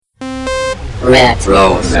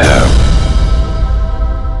Retro.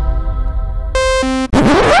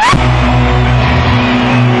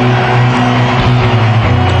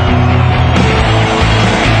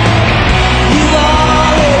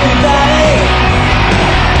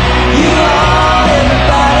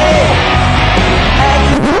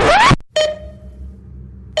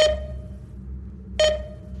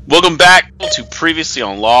 Welcome back to Previously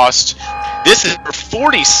on Lost. This is number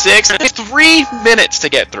 46. It's 3 minutes to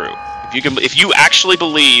get through. If you actually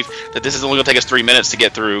believe that this is only going to take us 3 minutes to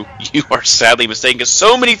get through, you are sadly mistaken, because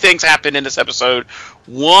so many things happened in this episode.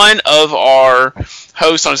 One of our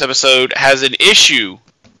hosts on this episode has an issue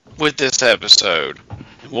with this episode.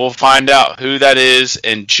 We'll find out who that is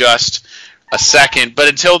in just a second. But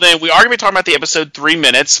until then, we are going to be talking about the episode 3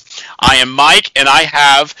 minutes. I am Mike, and I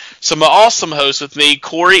have some awesome hosts with me,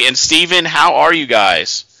 Corey and Steven. How are you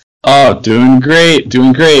guys? Oh, doing great.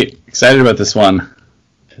 Excited about this one.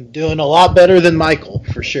 Doing a lot better than Michael,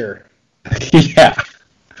 for sure. Yeah.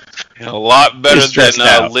 A lot better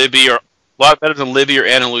than Libby or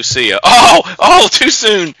Ana Lucia. Oh, too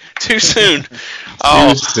soon. Too soon,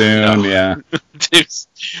 yeah.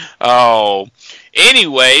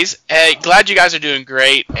 Anyways, glad you guys are doing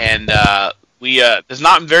great, and there's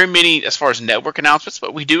not very many as far as network announcements,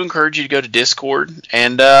 but we do encourage you to go to Discord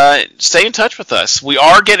and stay in touch with us. We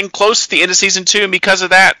are getting close to the end of Season 2, and because of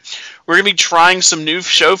that, we're going to be trying some new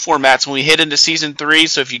show formats when we hit into Season 3,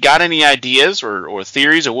 so if you got any ideas or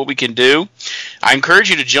theories of what we can do, I encourage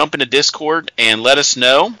you to jump into Discord and let us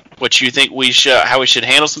know what you think how we should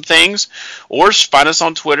handle some things, or find us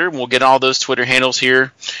on Twitter, and we'll get all those Twitter handles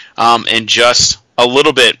here in just a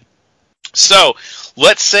little bit. So,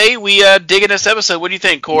 let's say we dig in this episode. What do you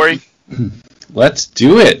think, Corey? Let's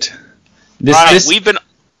do it.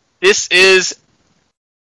 This is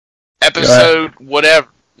episode whatever.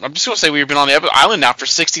 I'm just going to say we've been on the island now for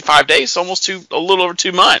 65 days, so almost a little over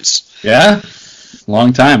 2 months. Yeah,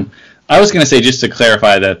 long time. I was going to say, just to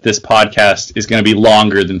clarify, that this podcast is going to be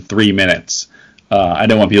longer than 3 minutes. I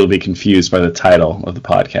don't want people to be confused by the title of the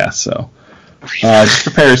podcast, so just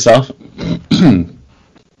prepare yourself.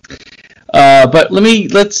 But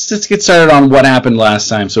let's get started on what happened last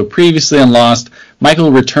time. So previously on Lost,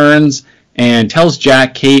 Michael returns and tells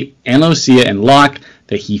Jack, Kate, Ana Lucia, and Locke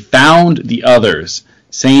that he found the others,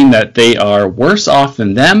 saying that they are worse off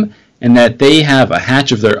than them and that they have a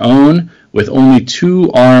hatch of their own with only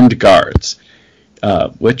 2 armed guards.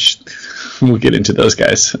 Which we'll get into those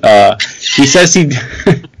guys. He says he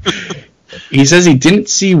didn't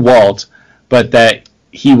see Walt, but that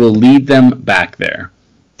he will lead them back there.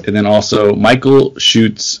 And then also, Michael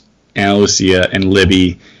shoots Ana Lucia and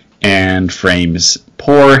Libby and frames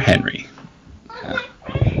poor Henry.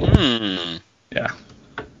 Yeah.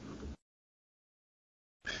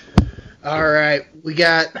 All right, we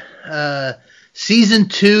got Season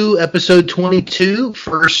 2, Episode 22,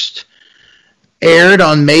 first aired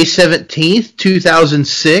on May 17th,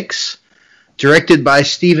 2006, directed by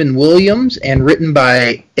Stephen Williams and written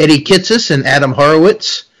by Eddie Kitsis and Adam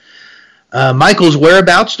Horowitz. Michael's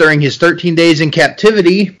whereabouts during his 13 days in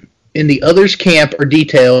captivity in the others' camp are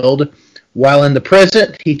detailed, while in the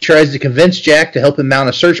present, he tries to convince Jack to help him mount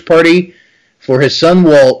a search party for his son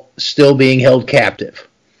Walt, still being held captive.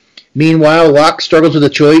 Meanwhile, Locke struggles with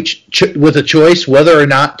a choice whether or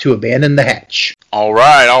not to abandon the hatch. All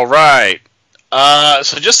right.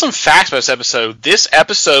 So just some facts about this episode. This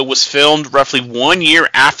episode was filmed roughly 1 year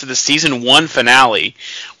after the Season 1 finale,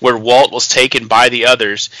 where Walt was taken by the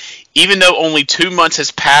others. Even though only 2 months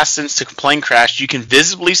has passed since the plane crashed, you can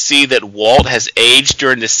visibly see that Walt has aged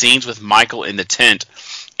during the scenes with Michael in the tent,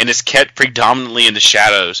 and is kept predominantly in the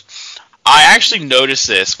shadows. I actually noticed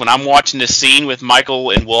this when I'm watching the scene with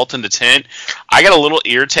Michael and Walt in the tent. I got a little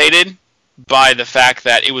irritated by the fact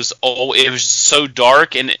that it was so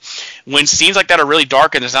dark, and when scenes like that are really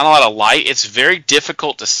dark and there's not a lot of light, it's very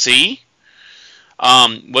difficult to see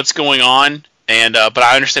what's going on. And but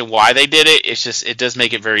I understand why they did it. It's just, it does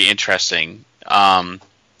make it very interesting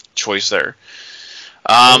choice there.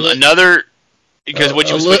 Another, because what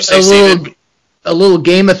you say, Steven? A little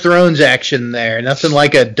Game of Thrones action there. Nothing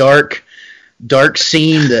like a dark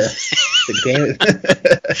scene to game.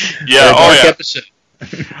 Yeah. Episode.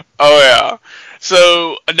 Oh yeah.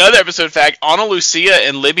 So another episode fact: Ana Lucia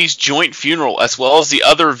and Libby's joint funeral, as well as the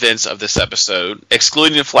other events of this episode,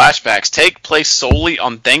 excluding the flashbacks, take place solely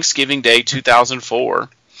on Thanksgiving Day 2004.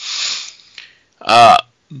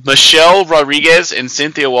 Michelle Rodriguez and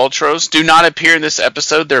Cynthia Waltros do not appear in this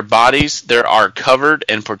episode. Their bodies are covered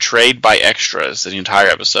and portrayed by extras in the entire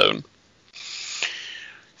episode.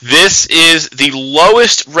 This is the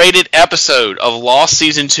lowest rated episode of Lost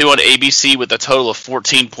Season 2 on ABC with a total of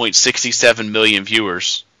 14.67 million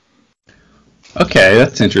viewers. Okay,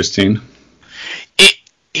 that's interesting.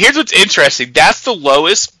 Here's what's interesting. That's the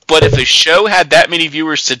lowest, but if a show had that many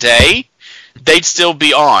viewers today, they'd still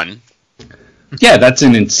be on. Yeah, that's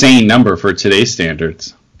an insane number for today's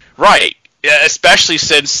standards. Right. Especially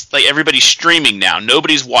since everybody's streaming now.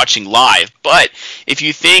 Nobody's watching live. But if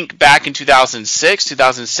you think back in 2006,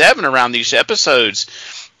 2007, around these episodes,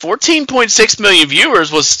 14.6 million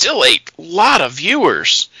viewers was still a lot of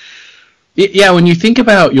viewers. Yeah, when you think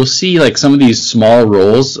about, you'll see some of these small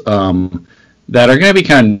roles that are going to be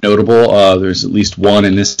kind of notable. There's at least one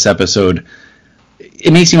in this episode.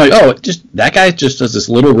 It may seem like, that guy just does this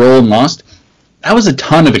little role in Lost. That was a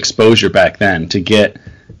ton of exposure back then to get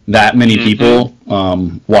that many people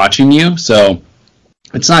watching you. So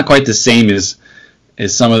it's not quite the same as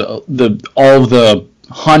some of all of the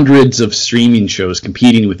hundreds of streaming shows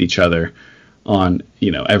competing with each other on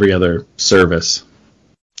every other service.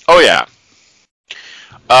 Oh yeah.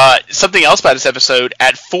 Something else about this episode,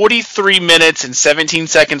 at 43 minutes and 17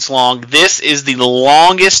 seconds long, this is the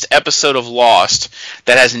longest episode of Lost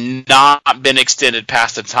that has not been extended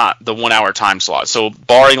past the 1 hour time slot. So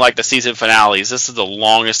barring the season finales, this is the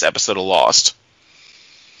longest episode of Lost.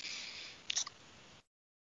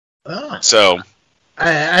 So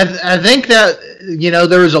I think that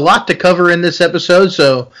there was a lot to cover in this episode,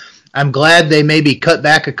 so I'm glad they maybe cut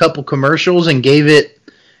back a couple commercials and gave it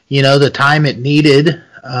the time it needed.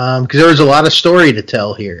 Because there was a lot of story to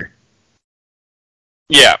tell here.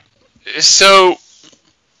 Yeah. So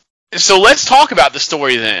let's talk about the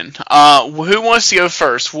story then. Who wants to go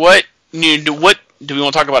first? What do we want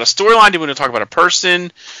to talk about? A storyline? Do we want to talk about a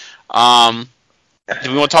person? Do we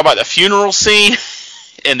want to talk about the funeral scene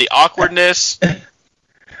and the awkwardness?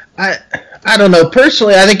 I don't know.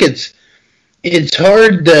 Personally, I think it's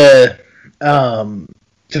hard to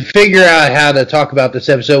figure out how to talk about this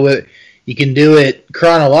episode. You can do it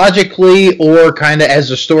chronologically or kind of as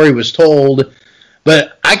the story was told.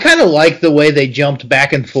 But I kind of like the way they jumped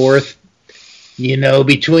back and forth,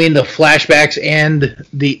 between the flashbacks and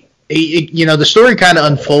the story kind of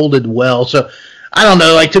unfolded well. So, I don't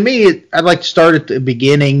know. To me, I'd like to start at the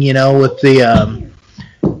beginning, with the,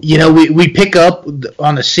 we pick up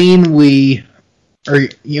on a scene I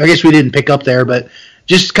guess we didn't pick up there, but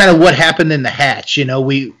just kind of what happened in the hatch.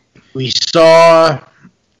 We saw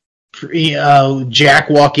Jack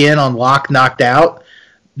walk in on Locke knocked out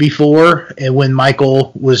before, and when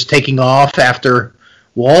Michael was taking off after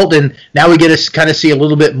Walt, and now we get to kind of see a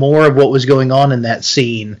little bit more of what was going on in that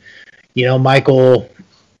scene. Michael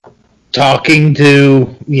talking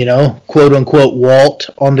to quote unquote Walt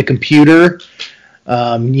on the computer.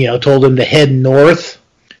 Told him to head north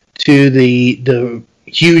to the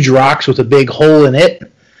huge rocks with a big hole in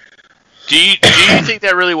it. Do you think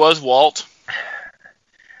that really was Walt?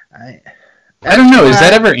 I don't know. Is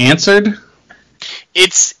that ever answered? I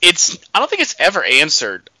don't think it's ever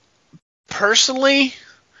answered. Personally,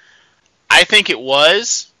 I think it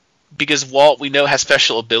was, because Walt, we know, has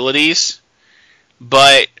special abilities.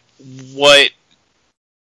 But only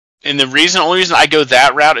reason I go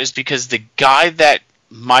that route is because the guy that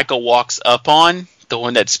Michael walks up on, the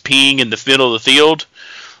one that's peeing in the middle of the field,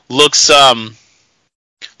 looks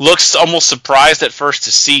almost surprised at first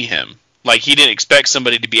to see him. Like he didn't expect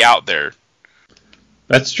somebody to be out there.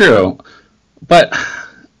 That's true. But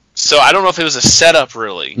so I don't know if it was a setup,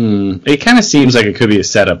 really. It kind of seems like it could be a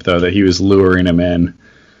setup, though, that he was luring him in.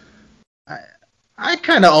 I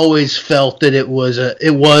kind of always felt that it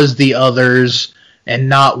was the others and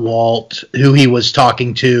not Walt who he was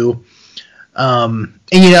talking to. And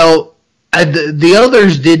the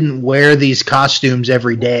others didn't wear these costumes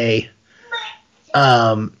every day.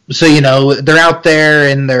 So they're out there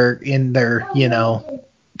in their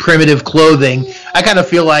primitive clothing. I kind of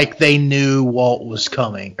feel like they knew Walt was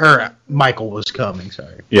coming, or Michael was coming.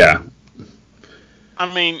 Sorry. Yeah.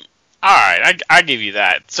 I mean, all right, I give you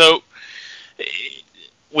that. So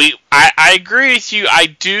I agree with you. I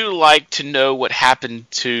do like to know what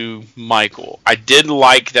happened to Michael. I did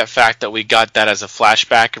like that fact that we got that as a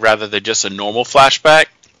flashback rather than just a normal flashback.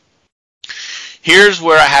 Here's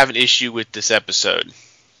where I have an issue with this episode.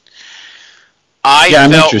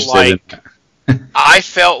 I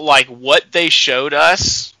felt like what they showed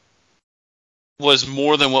us was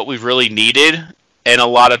more than what we really needed and a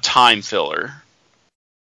lot of time filler.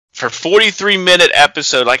 For 43-minute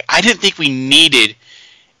episode, I didn't think we needed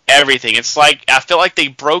everything. It's like I felt like they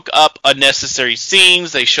broke up unnecessary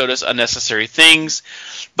scenes, they showed us unnecessary things.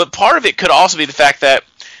 But part of it could also be the fact that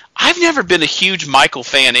I've never been a huge Michael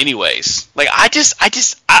fan anyways. Like,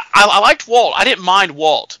 I liked Walt. I didn't mind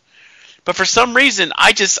Walt. But for some reason,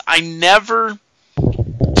 I never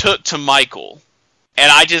took to Michael.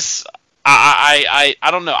 And I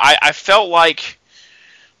don't know. I felt like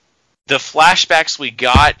the flashbacks we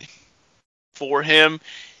got for him,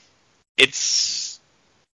 if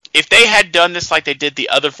they had done this like they did the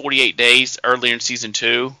other 48 days earlier in season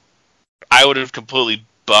 2, I would have completely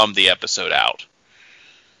bummed the episode out.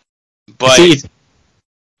 But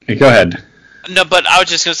go ahead. No, but I was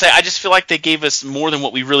just going to say, I just feel like they gave us more than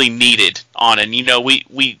what we really needed on it. And, you know,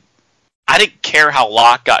 I didn't care how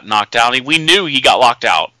Locke got knocked out. I mean, we knew he got knocked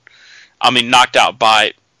out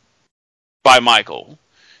by Michael.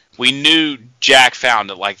 We knew Jack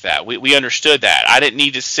found it like that. We understood that. I didn't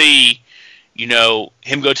need to see, you know,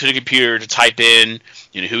 him go to the computer to type in,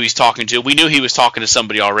 you know, who he's talking to. We knew he was talking to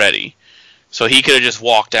somebody already. So he could have just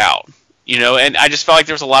walked out, you know, and I just felt like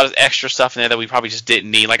there was a lot of extra stuff in there that we probably just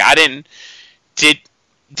didn't need. Like,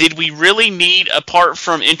 did we really need, apart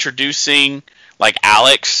from introducing, like,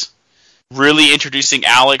 Alex, really introducing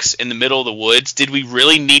Alex in the middle of the woods, did we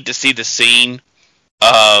really need to see the scene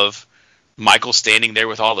of Michael standing there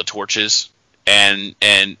with all the torches and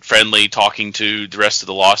Friendly talking to the rest of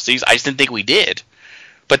the Losties? I just didn't think we did.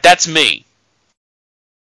 But that's me.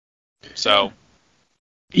 So...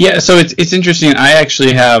 Yeah, so it's interesting. I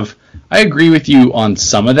agree with you on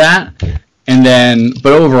some of that, but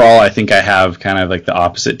overall, I think I have kind of like the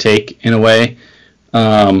opposite take in a way.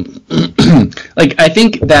 Like, I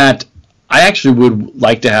think that I actually would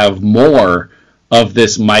like to have more of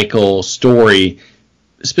this Michael story,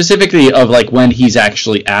 specifically of like when he's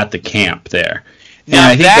actually at the camp there. Now,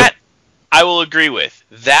 and I think I will agree with.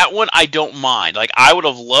 That one I don't mind. Like, I would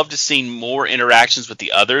have loved to see more interactions with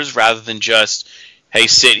the others rather than just, hey,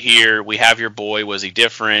 sit here, we have your boy, was he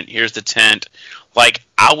different, here's the tent. Like,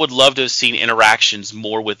 I would love to have seen interactions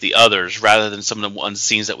more with the others rather than some of the one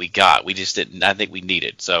scenes that we got. We just didn't, I think we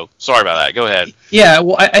needed. So, sorry about that. Go ahead. Yeah,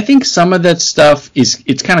 well, I think some of that stuff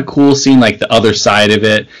it's kind of cool seeing, like, the other side of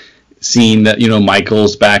it, seeing that, you know,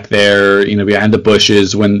 Michael's back there, you know, behind the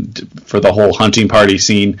bushes for the whole hunting party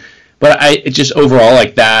scene. But it just overall,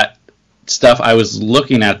 like, that stuff, I was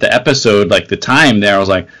looking at the episode, like, the time there, I was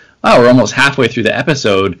like, oh, we're almost halfway through the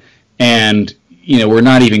episode, and, you know, we're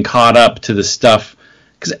not even caught up to the stuff.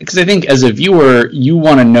 Because I think as a viewer, you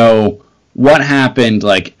want to know what happened,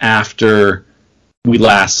 like, after we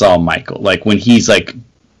last saw Michael. Like, when he's, like,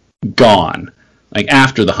 gone. Like,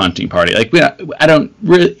 after the hunting party. Like,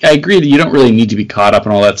 I agree that you don't really need to be caught up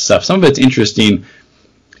on all that stuff. Some of it's interesting.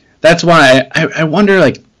 That's why I wonder,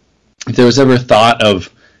 like, if there was ever thought of,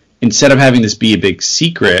 instead of having this be a big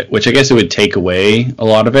secret, which I guess it would take away a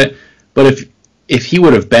lot of it, but if he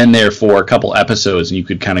would have been there for a couple episodes and you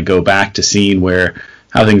could kind of go back to seeing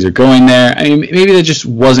how things are going there, I mean, maybe that just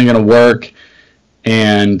wasn't going to work,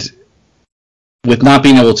 and with not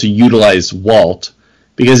being able to utilize Walt,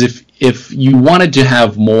 because if you wanted to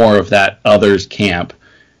have more of that others camp,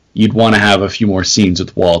 you'd want to have a few more scenes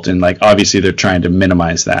with Walt, and like obviously they're trying to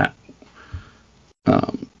minimize that.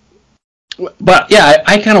 But yeah,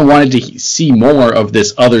 I kind of wanted to see more of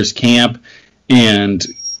this others camp, and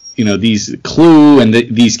you know, these Clue and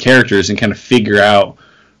these characters, and kind of figure out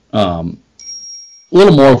a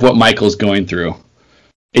little more of what Michael's going through.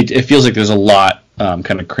 It feels like there's a lot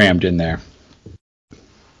kind of crammed in there.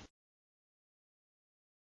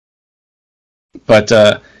 But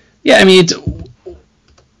yeah, I mean,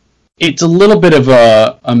 it's a little bit of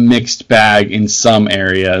a mixed bag in some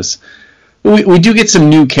areas. We do get some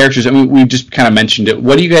new characters. I mean, we just kind of mentioned it.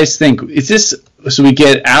 What do you guys think? Is this, so we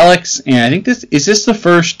get Alex, and I think is this the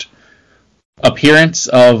first appearance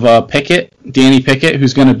of Pickett, Danny Pickett,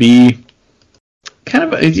 who's going to be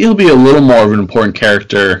he'll be a little more of an important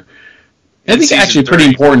character. I think actually pretty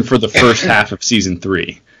important for the first half of season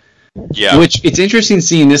 3. Yeah. Which, it's interesting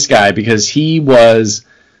seeing this guy, because he was,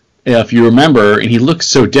 if you remember, and he looks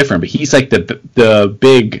so different, but he's like the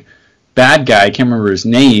big bad guy, I can't remember his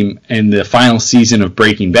name, in the final season of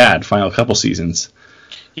Breaking Bad, final couple seasons.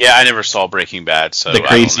 Yeah, I never saw Breaking Bad, so the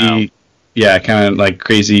crazy, I don't know. Yeah, kind of like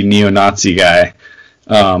crazy neo-Nazi guy.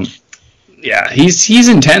 Yeah, he's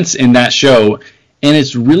intense in that show, and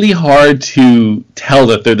it's really hard to tell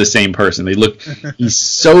that they're the same person. He looks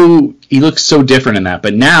so different in that.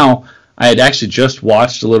 But now, I had actually just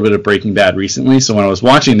watched a little bit of Breaking Bad recently, so when I was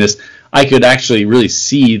watching this, I could actually really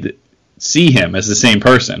see him as the same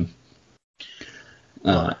person.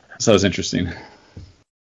 So it was interesting.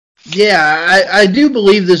 Yeah, I do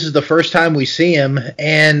believe this is the first time we see him,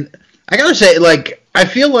 and I gotta say, like, I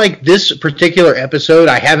feel like this particular episode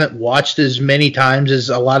I haven't watched as many times as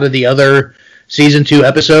a lot of the other season 2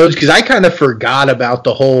 episodes, because I kind of forgot about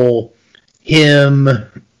the whole him,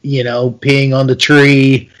 peeing on the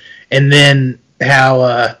tree, and then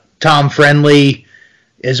how Tom Friendly,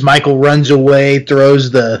 as Michael runs away,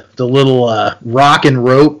 throws the little rock and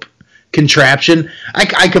rope contraption.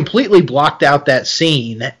 I completely blocked out that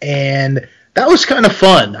scene, and that was kind of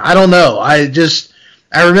fun. I don't know. I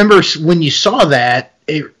remember when you saw that,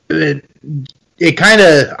 it kind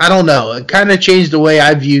of, I don't know, it kind of changed the way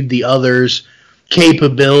I viewed the others'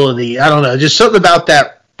 capability. I don't know, just something about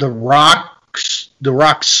that, the rock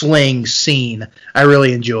sling scene I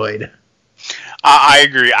really enjoyed. I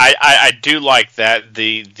agree. I do like that,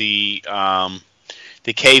 the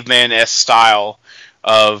caveman-esque style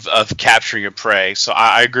of capturing a prey. So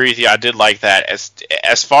I agree with you. I did like that.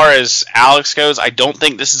 As far as Alex goes, I don't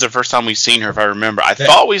think this is the first time we've seen her, if I remember. I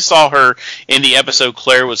thought we saw her in the episode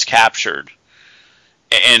Claire was captured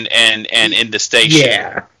and in the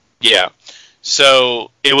station. Yeah.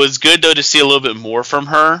 So it was good, though, to see a little bit more from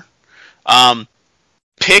her.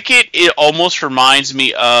 Pickett, it almost reminds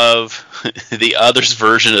me of the Others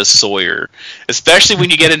version of Sawyer, especially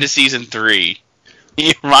when you get into season 3.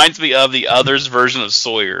 He reminds me of the Others version of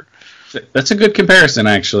Sawyer. That's a good comparison,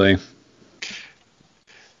 actually.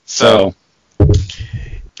 But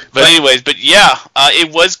yeah,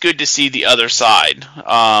 it was good to see the other side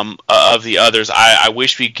of the Others. I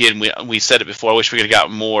wish we said it before, I wish we could have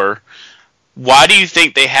gotten more. Why do you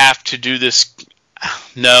think they have to do this?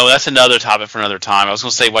 No, that's another topic for another time. I was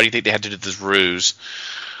going to say, why do you think they have to do this ruse?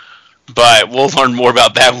 But we'll learn more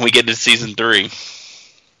about that when we get to season 3.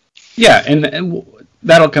 Yeah, and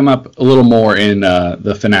that'll come up a little more in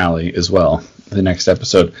the finale as well, the next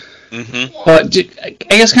episode. Mm-hmm. But I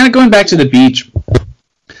guess kind of going back to the beach,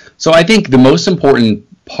 so I think the most important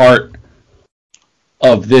part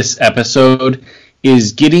of this episode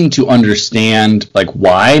is getting to understand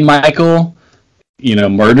why Michael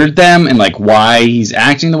murdered them, and why he's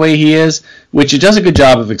acting the way he is, which it does a good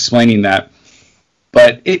job of explaining that.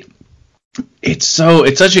 But it's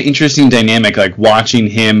such an interesting dynamic, watching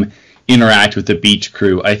him interact with the beach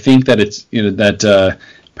crew. I think that it's that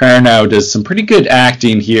Paranau does some pretty good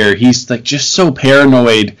acting here. He's just so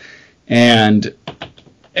paranoid, and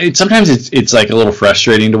sometimes it's a little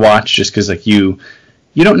frustrating to watch, just because you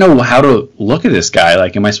don't know how to look at this guy.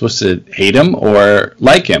 Am I supposed to hate him or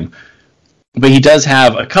like him? But he does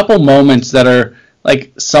have a couple moments that are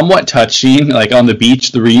somewhat touching, on the beach.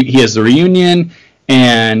 He has the reunion,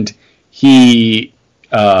 and he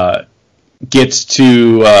gets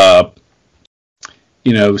to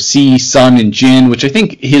see Sun and Jin, which I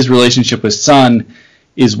think his relationship with Sun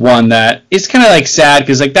is one that is kind of sad,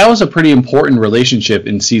 because that was a pretty important relationship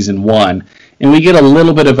in season 1, and we get a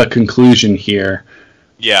little bit of a conclusion here.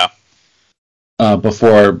 Yeah.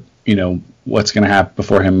 Before what's going to happen,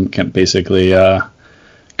 before him can basically going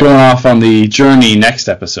off on the journey next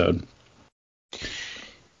episode.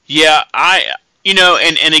 Yeah,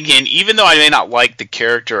 and again, even though I may not like the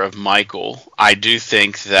character of Michael, I do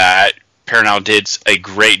think that Paranau did a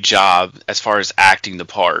great job as far as acting the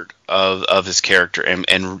part of his character and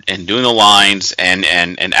doing the lines and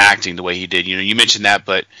acting the way he did. You mentioned that,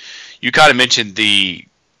 but you kind of mentioned the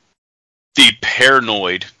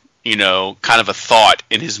paranoid, kind of a thought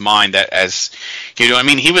in his mind that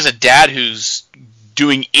he was a dad who's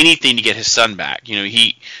doing anything to get his son back.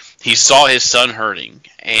 He saw his son hurting,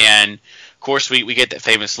 and of course we get that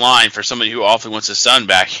famous line, for somebody who often wants his son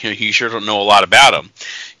back, you sure don't know a lot about him.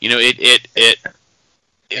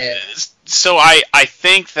 So I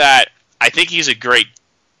think he's a great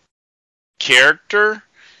character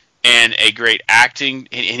and a great acting,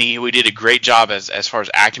 and we did a great job as far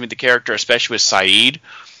as acting with the character, especially with Saeed.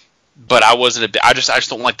 But I just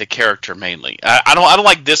don't like the character mainly. I don't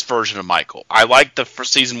like this version of Michael. I like the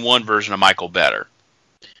season 1 version of Michael better.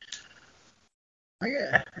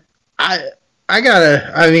 I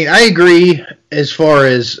agree as far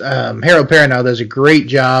as Harold Paranau does a great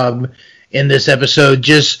job in this episode.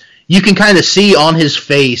 Just, you can kind of see on his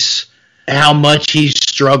face how much he's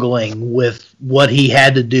struggling with what he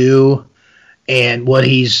had to do and what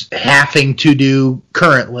he's having to do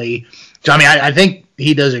currently. So, I think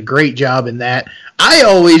he does a great job in that. I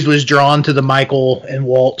always was drawn to the Michael and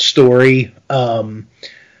Walt story. And,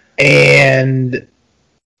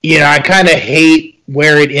 I kind of hate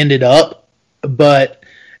where it ended up. But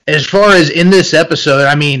as far as in this episode,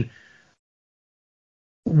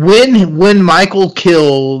 when Michael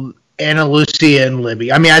killed Ana Lucia and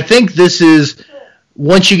Libby, I think this is,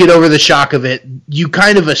 once you get over the shock of it, you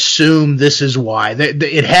kind of assume this is why.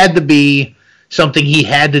 It had to be something he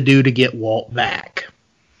had to do to get Walt back.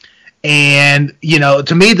 And,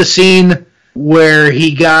 to me, the scene where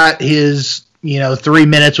he got his 3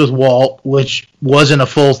 minutes with Walt, which wasn't a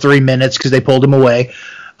full 3 minutes because they pulled him away.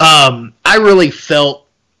 I really felt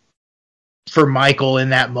for Michael in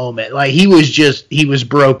that moment. Like, he was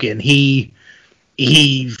broken. He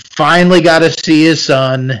finally got to see his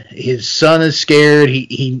son. His son is scared.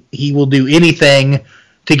 He will do anything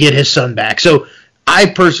to get his son back. So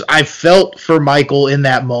I felt for Michael in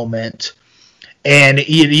that moment. And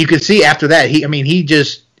you could see after that,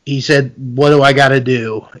 he said, "What do I got to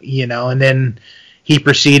do?" And then he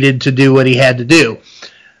proceeded to do what he had to do.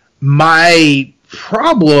 My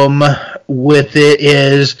problem with it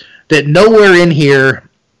is that nowhere in here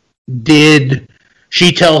did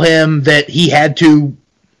she tell him that he had to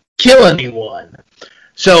kill anyone.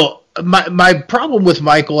 So my problem with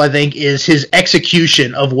Michael, I think, is his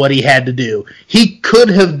execution of what he had to do. He could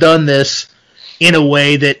have done this in a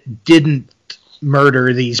way that didn't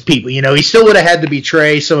murder these people. He still would have had to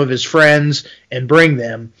betray some of his friends and bring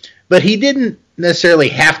them, but he didn't necessarily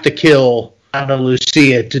have to kill Ana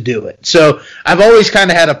Lucia to do it. So I've always kind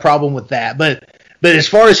of had a problem with that. But as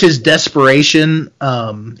far as his desperation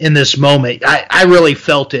in this moment, I really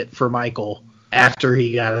felt it for Michael after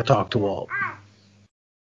he got to talk to Walt.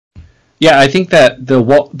 Yeah, I think that the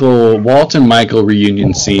Walt and Michael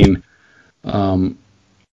reunion scene,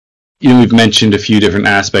 we've mentioned a few different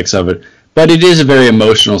aspects of it, but it is a very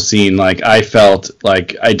emotional scene. Like, I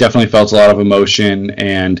definitely felt a lot of emotion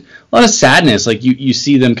and a lot of sadness. Like, you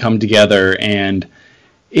see them come together, and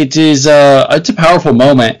it's a powerful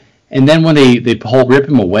moment. And then when they rip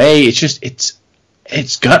him away,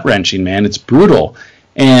 it's gut wrenching, man. It's brutal,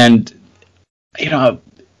 and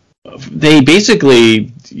they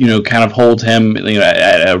basically kind of hold him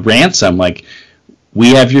at a ransom. Like,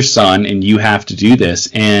 we have your son, and you have to do this.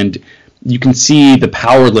 And you can see the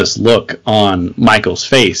powerless look on Michael's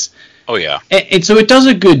face. Oh, yeah. And so it does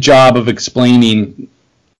a good job of explaining,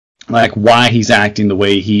 like, why he's acting the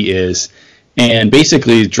way he is, and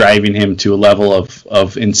basically driving him to a level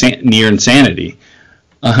of near insanity.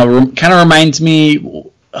 Kind of reminds me,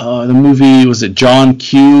 the movie, was it John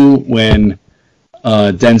Q, when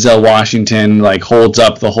Denzel Washington, like, holds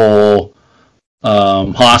up the whole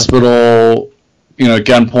hospital, at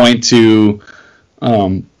gunpoint to...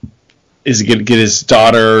 is he going to get his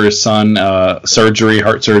daughter or his son heart surgery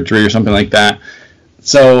or something like that?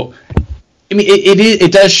 So, I mean,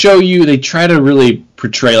 it does show you, they try to really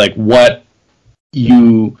portray, like, what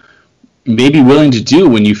you may be willing to do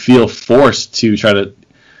when you feel forced to try to,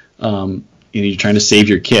 you're trying to save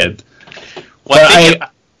your kid. Well,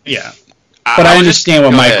 I understand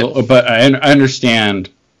what Michael, but I understand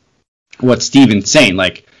what Steven's saying.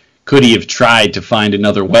 Like, could he have tried to find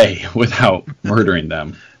another way without murdering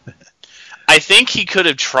them? I think he could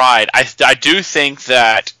have tried. I do think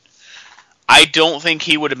that I don't think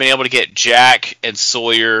he would have been able to get Jack and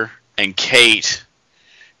Sawyer and Kate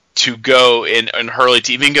to go and Hurley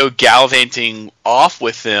to even go gallivanting off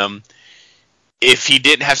with them if he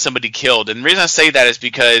didn't have somebody killed. And the reason I say that is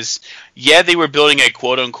because, they were building a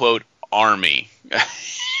quote-unquote army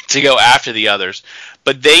to go after the others.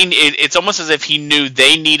 But it's almost as if he knew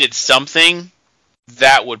they needed something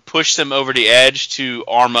that would push them over the edge to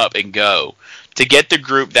arm up and go, to get the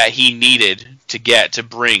group that he needed to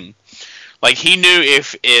bring. Like, he knew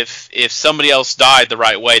if somebody else died the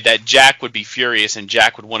right way, that Jack would be furious and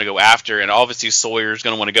Jack would want to go after, and obviously Sawyer's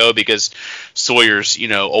going to want to go because Sawyer's,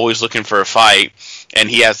 always looking for a fight, and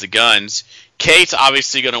he has the guns. Kate's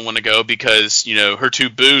obviously going to want to go because, her two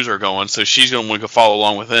boos are going, so she's going to want to go follow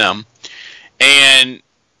along with them. And,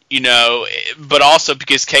 but also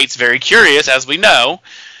because Kate's very curious, as we know.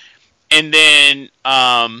 And then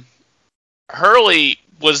Hurley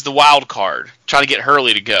was the wild card, trying to get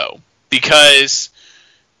Hurley to go. Because,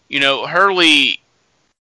 Hurley,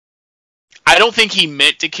 I don't think he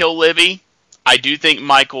meant to kill Libby. I do think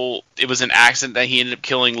Michael, it was an accident that he ended up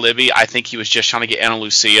killing Libby. I think he was just trying to get Ana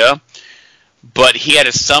Lucia. But he had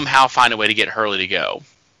to somehow find a way to get Hurley to go.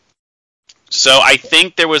 So I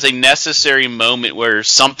think there was a necessary moment where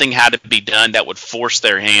something had to be done that would force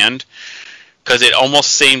their hand. Because it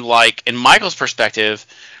almost seemed like, in Michael's perspective,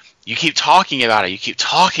 you keep talking about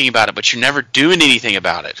it, but you're never doing anything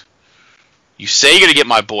about it. You say you're going to get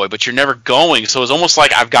my boy, but you're never going. So it's almost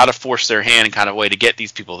like I've got to force their hand kind of way to get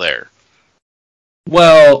these people there.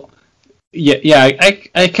 Well,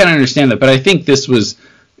 I kind of understand that, but I think this was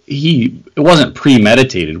it wasn't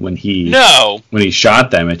premeditated when he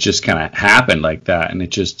shot them. It just kind of happened like that, and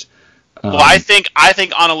it just. Well, I think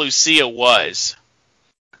Ana Lucia was.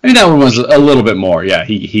 I mean, that one was a little bit more. Yeah,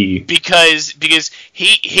 he because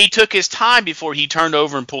he took his time before he turned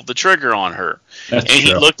over and pulled the trigger on her. That's and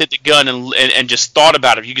true. He looked at the gun and just thought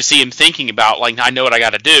about it. You could see him thinking about, like, I know what I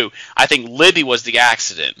got to do. I think Libby was the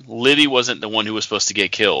accident. Libby wasn't the one who was supposed to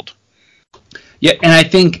get killed. Yeah, and I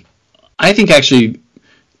think actually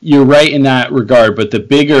you're right in that regard, but the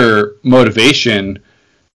bigger motivation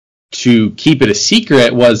to keep it a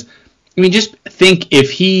secret was, I mean, just think if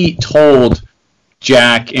he told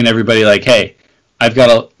Jack and everybody, like, hey,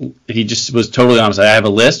 he just was totally honest. I have a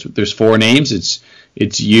list. There's 4 names.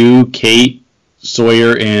 It's you, Kate,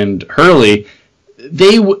 Sawyer, and Hurley.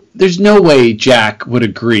 There's no way Jack would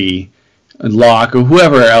agree, Locke, or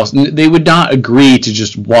whoever else. They would not agree to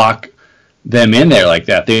just walk them in there like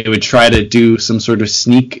that. They would try to do some sort of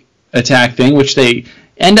sneak attack thing, which they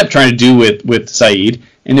end up trying to do with Saeed,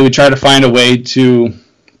 and they would try to find a way to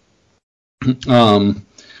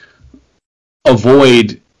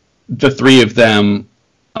avoid the 3 of them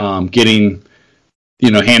getting,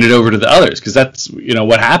 handed over to the others, because that's,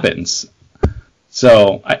 what happens.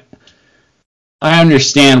 So I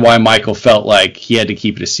understand why Michael felt like he had to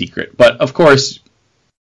keep it a secret, but of course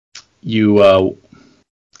you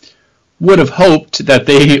would have hoped that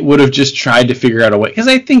they would have just tried to figure out a way, because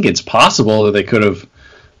I think it's possible that they could have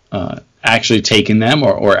actually taken them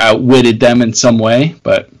or outwitted them in some way,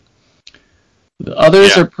 but the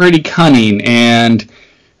others are pretty cunning, and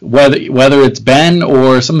whether it's Ben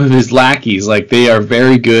or some of his lackeys, like, they are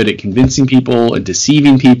very good at convincing people and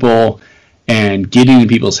deceiving people and getting in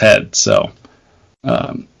people's heads. So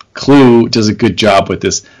Clue does a good job with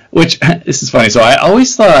this, which, this is funny. So I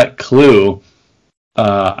always thought Clue,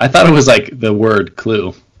 I thought it was like the word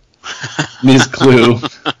clue. Ms. Clue.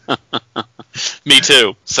 Me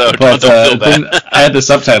too. So but don't feel bad. then I had the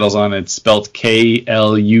subtitles on it, spelled Klugh.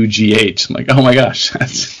 I'm like, oh my gosh.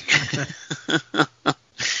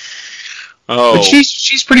 But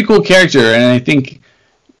she's a pretty cool character, and I think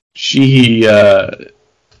she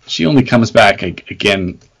only comes back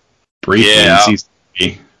again briefly in season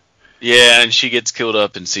 3. Yeah, and she gets killed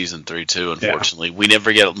up in season 3 too, unfortunately. We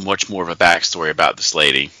never get much more of a backstory about this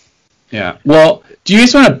lady. Yeah. Well, do you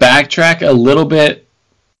guys want to backtrack a little bit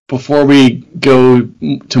before we go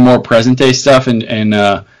to more present day stuff and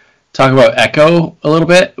talk about Echo a little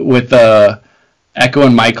bit, with Echo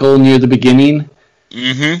and Michael near the beginning?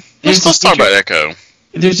 Mm-hmm. Let's talk about Echo.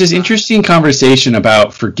 There's this interesting conversation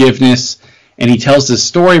about forgiveness, and he tells this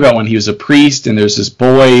story about when he was a priest, and there's this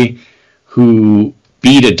boy who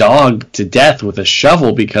beat a dog to death with a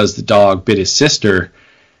shovel because the dog bit his sister.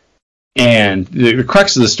 And the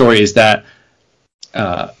crux of the story is that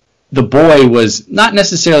the boy was not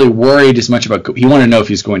necessarily worried as much about, he wanted to know if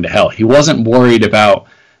he was going to hell. He wasn't worried about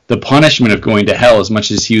the punishment of going to hell as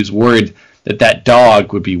much as he was worried that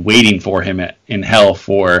dog would be waiting for him in hell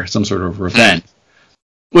for some sort of revenge.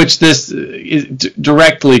 Which this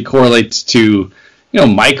directly correlates to,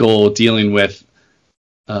 Michael dealing with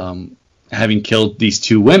having killed these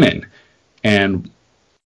 2 women. And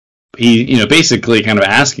he, basically kind of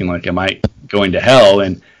asking, like, am I going to hell?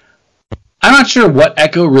 And I'm not sure what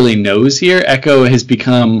Echo really knows here. Echo has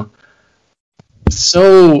become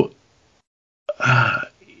so...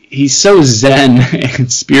 he's so zen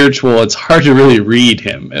and spiritual, it's hard to really read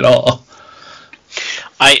him at all.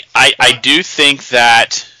 I do think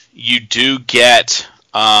that you do get...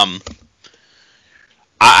 I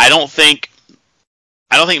don't think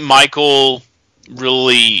Michael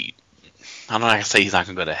really... I don't know how to say he's not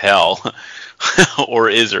going to go to hell, or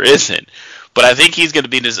is or isn't. But I think he's going to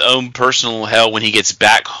be in his own personal hell when he gets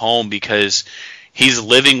back home, because he's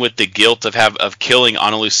living with the guilt of killing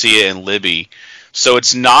Ana Lucia and Libby. So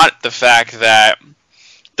it's not the fact that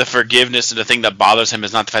the forgiveness and the thing that bothers him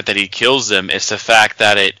is not the fact that he kills them. It's the fact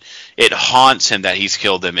that it haunts him that he's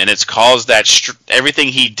killed them, and it's caused that everything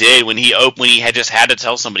he did when he had just had to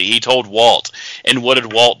tell somebody. He told Walt, and what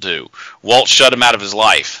did Walt do? Walt shut him out of his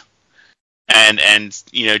life. And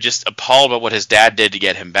just appalled by what his dad did to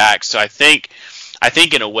get him back. So I think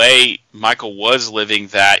in a way Michael was living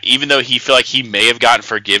that, even though he felt like he may have gotten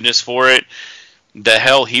forgiveness for it, the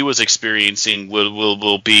hell he was experiencing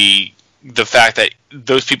will be the fact that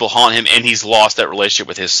those people haunt him, and he's lost that relationship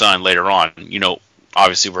with his son later on.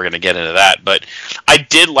 Obviously we're going to get into that, but I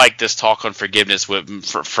did like this talk on forgiveness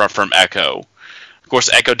from Echo. Of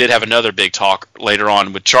course, Echo did have another big talk later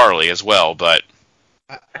on with Charlie as well, but...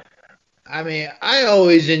 I mean, I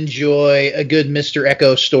always enjoy a good Mr.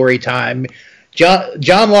 Echo story time.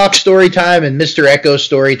 John Locke story time and Mr. Echo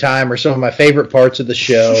story time are some of my favorite parts of the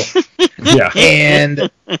show. Yeah. And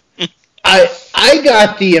I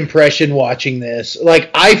got the impression watching this, like,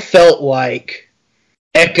 I felt like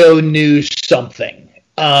Echo knew something.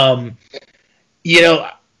 You know,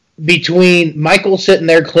 between Michael sitting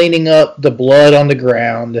there cleaning up the blood on the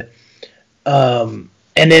ground, and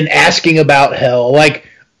then asking about hell, like,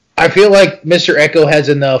 I feel like Mr. Eko has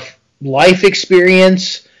enough life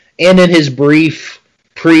experience, and in his brief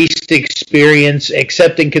priest experience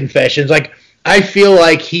accepting confessions, like, I feel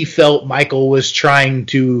like he felt Michael was trying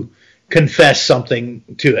to confess something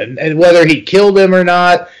to him, and whether he killed him or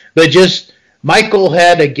not, but just Michael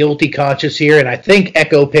had a guilty conscience here, and I think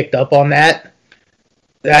Eko picked up on that.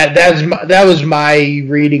 That was my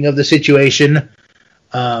reading of the situation.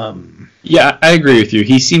 Yeah, I agree with you.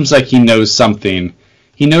 He seems like he knows something.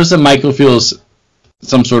 He knows that Michael feels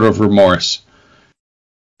some sort of remorse,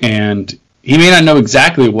 and he may not know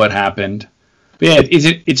exactly what happened. But yeah,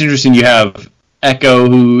 it's interesting. You have Eko,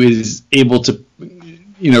 who is able to,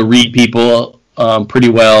 read people pretty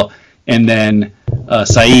well, and then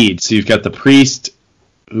Sayid. So you've got the priest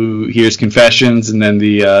who hears confessions, and then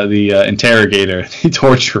the interrogator, the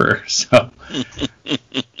torturer. So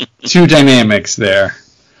two dynamics there.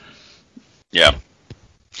 Yeah.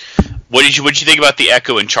 What did you think about the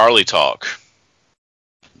Eko and Charlie talk?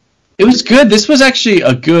 It was good. This was actually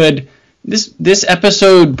a good. This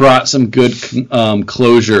episode brought some good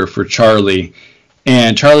closure for Charlie,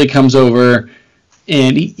 and Charlie comes over,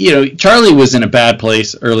 and Charlie was in a bad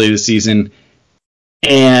place early this season,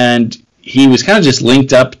 and he was kind of just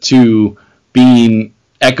linked up to being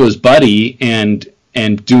Eko's buddy and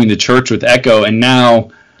doing the church with Eko, and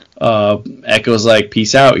now Eko's like,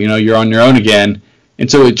 peace out, you're on your own again. And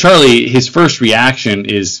so Charlie, his first reaction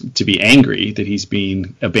is to be angry that he's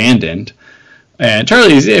being abandoned. And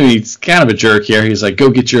Charlie's, he's kind of a jerk here. He's like, go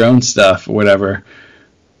get your own stuff or whatever.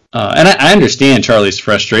 And I understand Charlie's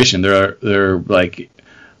frustration. They're like,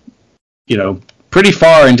 pretty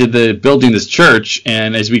far into the building this church,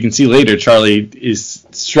 and as we can see later, Charlie is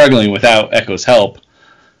struggling without Eko's help.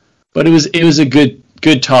 But it was a good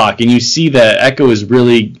talk, and you see that Eko is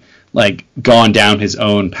really like gone down his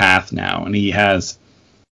own path now, and he's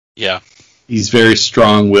very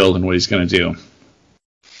strong-willed in what he's going to do.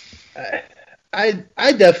 I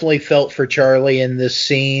definitely felt for Charlie in this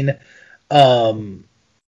scene.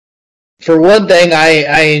 For one thing,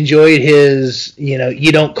 I enjoyed his,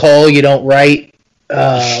 you don't call, you don't write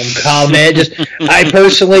comment. I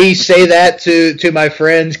personally say that to my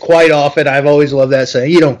friends quite often. I've always loved that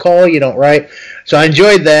saying, you don't call, you don't write. So I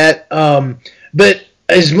enjoyed that. But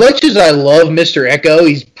as much as I love Mr. Eko,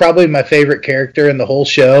 he's probably my favorite character in the whole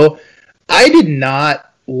show. I did not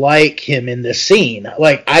like him in this scene.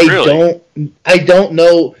 Like, I don't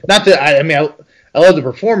know. Not that I love the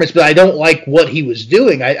performance, but I don't like what he was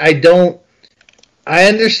doing. I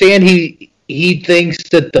understand he thinks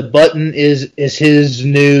that the button is his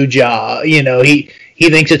new job. He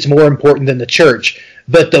thinks it's more important than the church.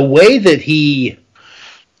 But the way that he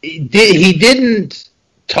didn't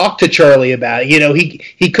talk to Charlie about it.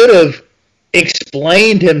 He could have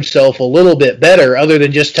explained himself a little bit better, other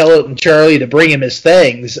than just telling Charlie to bring him his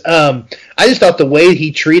things. I just thought the way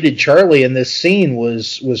he treated Charlie in this scene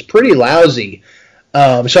was pretty lousy.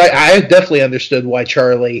 So I definitely understood why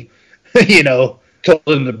Charlie, told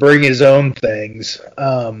him to bring his own things.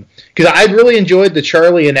 Because I really enjoyed the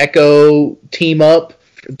Charlie and Eko team up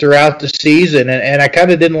throughout the season, and I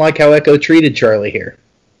kind of didn't like how Eko treated Charlie here.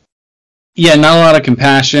 Yeah, not a lot of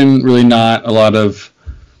compassion, really not a lot of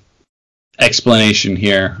explanation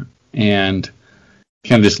here, and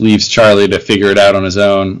kind of just leaves Charlie to figure it out on his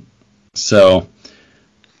own. So,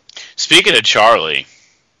 speaking of Charlie,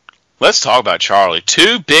 let's talk about Charlie.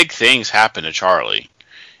 Two big things happened to Charlie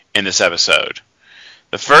in this episode.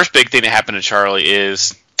 The first big thing that happened to Charlie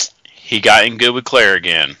is he got in good with Claire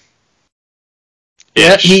again.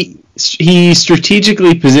 Yeah, he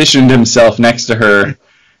strategically positioned himself next to her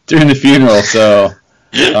during the funeral, so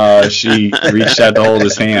she reached out to hold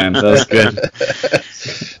his hand. That was good.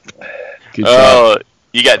 Good job.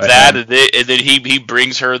 You got that, and then he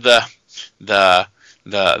brings her the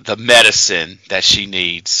medicine that she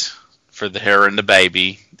needs for her and the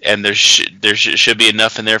baby, and there should be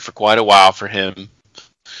enough in there for quite a while for him,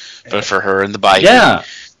 but for her and the baby. Yeah.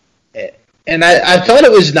 And I thought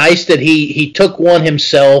it was nice that he took one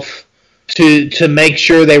himself to make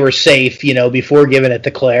sure they were safe, before giving it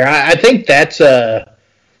to Claire. I think that's a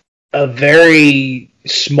very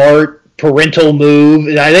smart parental move,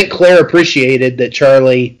 and I think Claire appreciated that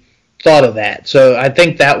Charlie thought of that. So I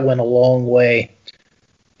think that went a long way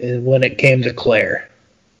when it came to Claire.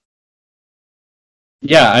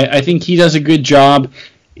 Yeah, I think he does a good job.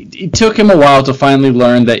 It took him a while to finally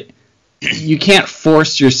learn that you can't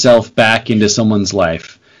force yourself back into someone's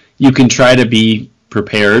life. You can try to be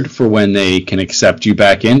prepared for when they can accept you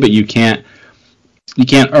back in, but you can't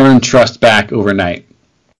earn trust back overnight.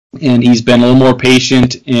 And he's been a little more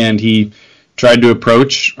patient, and he tried to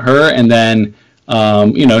approach her, and then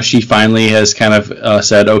she finally has kind of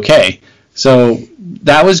said okay. So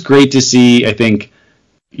that was great to see. I think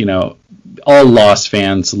all Lost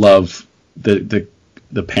fans love the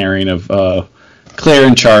pairing of Claire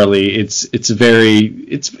and Charlie. It's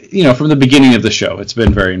from the beginning of the show, it's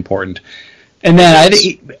been very important. And then I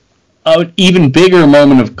think an even bigger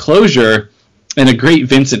moment of closure and a great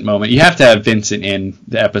Vincent moment. You have to have Vincent in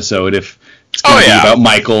the episode if it's going to be about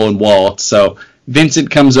Michael and Walt. So Vincent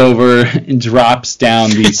comes over and drops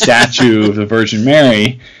down the statue of the Virgin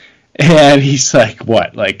Mary, and he's like,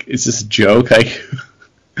 "What? Like, is this a joke? Like,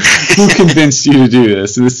 who convinced you to do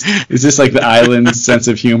this? Is this like the island's sense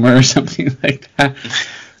of humor or something like that?"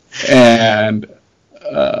 And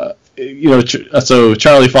so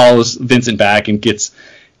Charlie follows Vincent back and gets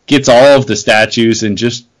all of the statues and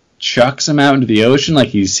just chucks them out into the ocean like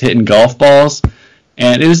he's hitting golf balls.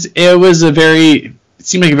 And it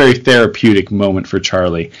seemed like a very therapeutic moment for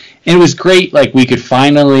Charlie. And it was great, like, we could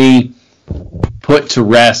finally put to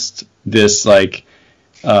rest this like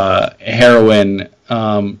heroine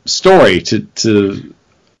story to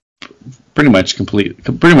pretty much completely.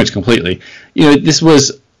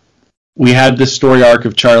 We had the story arc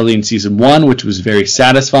of Charlie in season 1, which was very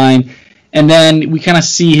satisfying, and then we kind of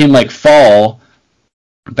see him like fall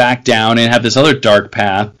back down and have this other dark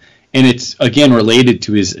path, and it's again related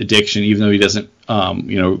to his addiction, even though he doesn't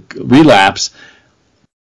relapse.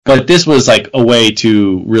 But this was like a way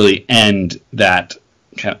to really end that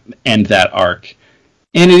arc,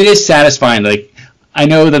 and it is satisfying. Like, I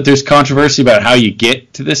know that there's controversy about how you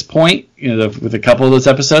get to this point, with a couple of those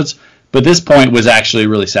episodes, but this point was actually a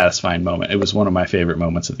really satisfying moment. It was one of my favorite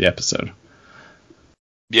moments of the episode.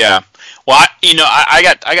 Yeah. Well,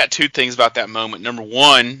 I got two things about that moment. Number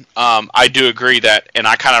one, I do agree that, and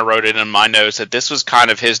I kind of wrote it in my notes, that this was kind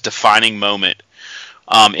of his defining moment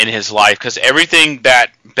in his life, because everything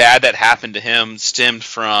that bad that happened to him stemmed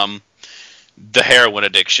from the heroin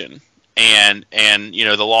addiction. And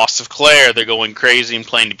the loss of Claire, they're going crazy and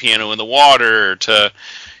playing the piano in the water, to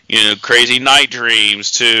crazy night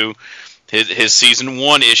dreams, to his season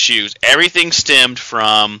 1 issues. Everything stemmed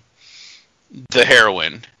from the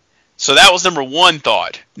heroin. So that was number one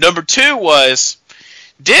thought. Number two was,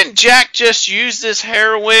 didn't Jack just use this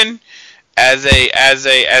heroin as a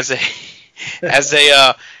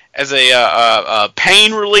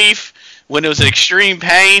pain relief when it was an extreme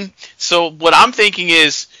pain? So what I'm thinking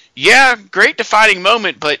is, yeah, great defining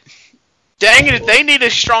moment, but dang it, if they need a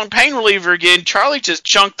strong pain reliever again, Charlie just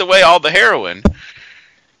chunked away all the heroin.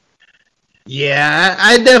 Yeah,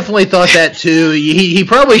 I definitely thought that too. He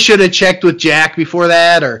probably should have checked with Jack before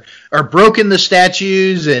that, or broken the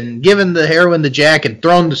statues and given the heroin to Jack and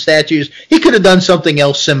thrown the statues. He could have done something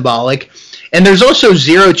else symbolic. And there's also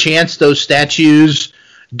zero chance those statues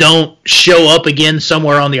don't show up again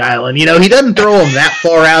somewhere on the island. He doesn't throw them that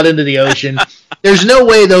far out into the ocean. There's no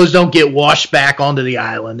way those don't get washed back onto the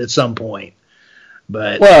island at some point.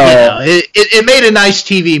 But it made a nice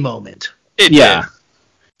TV moment. It did.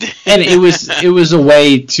 And it was a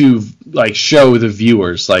way to like show the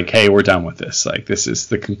viewers, like, hey, we're done with this. Like, this is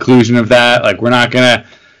the conclusion of that. Like, we're not gonna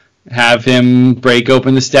have him break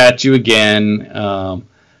open the statue again.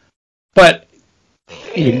 But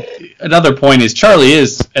another point is, Charlie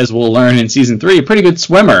is, as we'll learn in season 3, a pretty good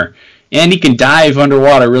swimmer, and he can dive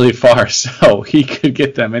underwater really far, so he could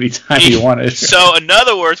get them anytime he wanted. So, in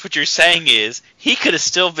other words, what you're saying is he could have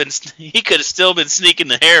still been sneaking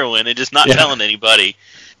the heroin and just not telling anybody.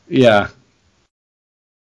 Yeah.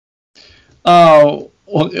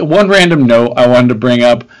 One random note I wanted to bring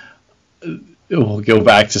up. We'll go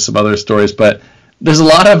back to some other stories, but there's a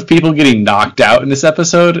lot of people getting knocked out in this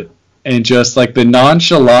episode, and just like the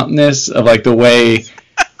nonchalantness of like the way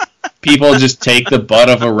people just take the butt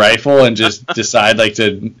of a rifle and just decide like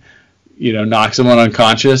to, knock someone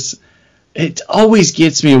unconscious. It always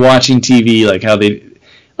gets me watching TV, like how they,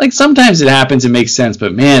 like sometimes it happens, it makes sense,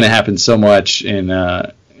 but man, it happens so much in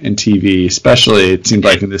TV, especially it seems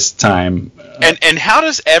like in this time. And how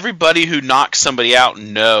does everybody who knocks somebody out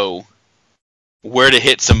know where to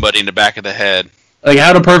hit somebody in the back of the head? Like,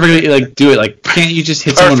 how to perfectly like do it? Like, can't you just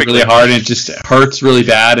hit someone really hard and it just hurts really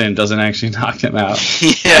bad and it doesn't actually knock them out?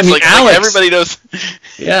 Yeah, I mean, like Alex, everybody knows.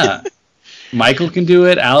 Yeah, Michael can do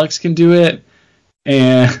it. Alex can do it,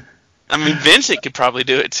 and I mean, Vincent could probably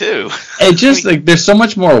do it too. It just like there's so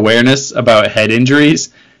much more awareness about head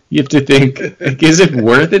injuries. You have to think, like, is it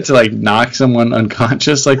worth it to like knock someone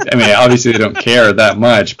unconscious? Like, I mean, obviously they don't care that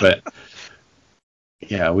much, but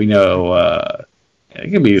yeah, we know it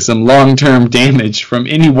can be some long-term damage from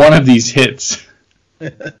any one of these hits.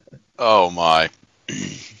 Oh my.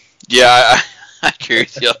 Yeah, I agree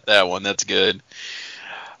with you on that one. That's good.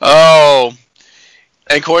 Oh,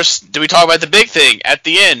 and of course, do we talk about the big thing at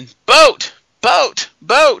the end? Boat. Oh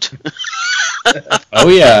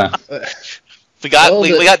yeah. we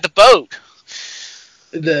got the boat.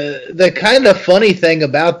 The kind of funny thing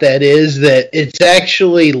about that is that it's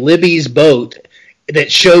actually Libby's boat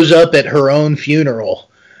that shows up at her own funeral.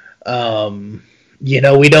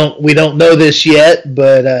 We don't know this yet,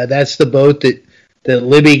 but that's the boat that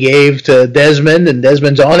Libby gave to Desmond, and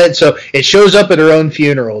Desmond's on it, so it shows up at her own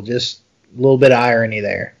funeral. Just a little bit of irony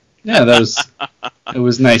there. Yeah, it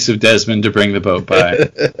was nice of Desmond to bring the boat by.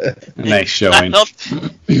 A nice showing.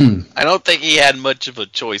 I don't think he had much of a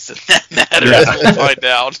choice in that matter, as we'll find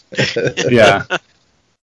out. Yeah.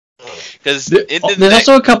 Because there's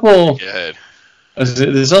also a couple.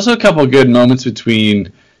 There's also a couple good moments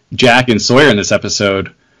between Jack and Sawyer in this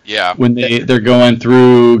episode. Yeah. When they're going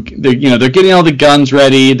through, they're getting all the guns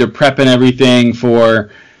ready, they're prepping everything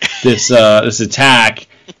for this attack,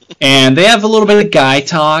 and they have a little bit of guy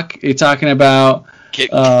talk. They're talking about,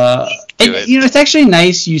 it's actually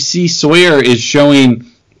nice. You see Sawyer is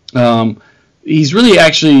showing, he's really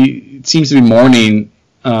actually seems to be mourning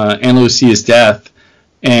Ana Lucia's death,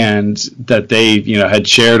 and that they had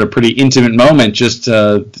shared a pretty intimate moment just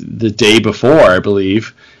the day before, I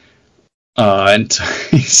believe. And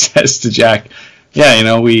he says to Jack,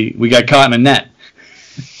 "Yeah, we got caught in a net."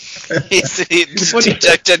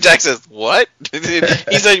 Jack says, "What?"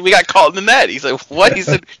 He said, "We got caught in the net." He's like, "What?" He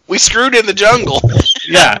said, "We screwed in the jungle."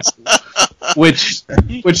 Yeah, which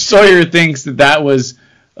Sawyer thinks that was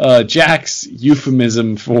Jack's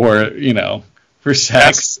euphemism for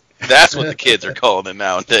sex. That's what the kids are calling it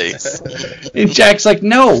nowadays. And Jack's like,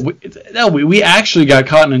 "No, we actually got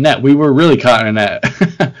caught in a net. We were really caught in a net."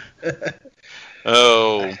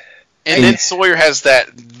 Oh, and then Sawyer has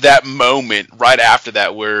that moment right after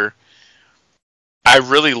that where I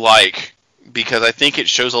really like, because I think it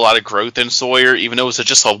shows a lot of growth in Sawyer, even though it was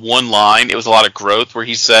just a one line. It was a lot of growth where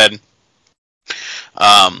he said,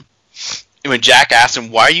 when Jack asked him,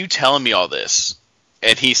 "Why are you telling me all this?"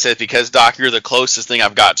 And he said, "Because, Doc, you're the closest thing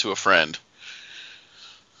I've got to a friend."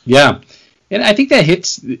 Yeah, and I think that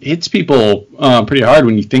hits people pretty hard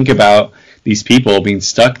when you think about these people being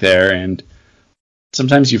stuck there, and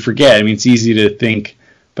sometimes you forget. I mean, it's easy to think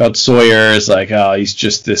about Sawyer as like, oh, he's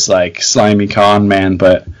just this like slimy con man,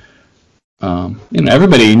 but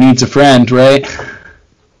everybody needs a friend, right?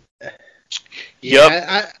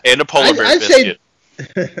 Yep, and a polar bear biscuit.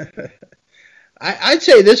 I'd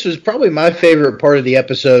say this was probably my favorite part of the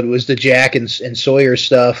episode was the Jack and Sawyer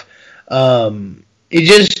stuff. It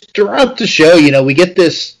just throughout the show, we get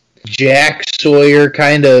this Jack Sawyer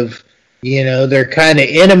kind of, they're kind of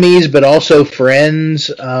enemies but also friends.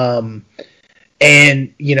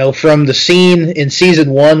 And from the scene in season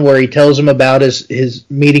 1 where he tells him about his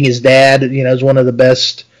meeting his dad, is one of the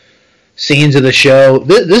best scenes of the show.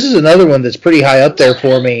 This is another one that's pretty high up there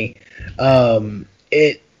for me.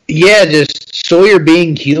 Just Sawyer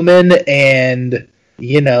being human and,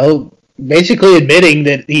 basically admitting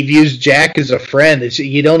that he views Jack as a friend.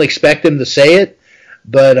 You don't expect him to say it,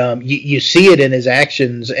 but you see it in his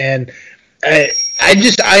actions. And I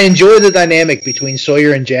enjoy the dynamic between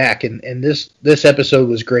Sawyer and Jack, and this episode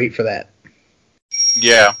was great for that.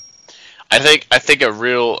 Yeah, I think a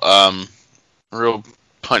real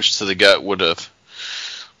punch to the gut would have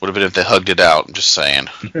been if they hugged it out. I'm just saying.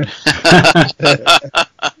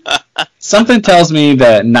 Something tells me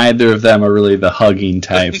that neither of them are really the hugging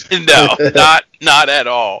type. No, not at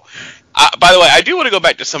all. By the way, I do want to go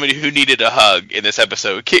back to somebody who needed a hug in this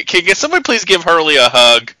episode. Can somebody please give Hurley a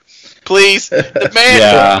hug? Please? The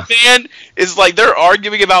man is like, they're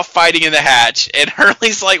arguing about fighting in the hatch, and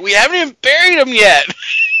Hurley's like, we haven't even buried him yet.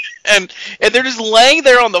 and they're just laying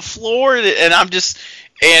there on the floor, and I'm just...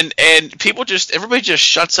 And everybody just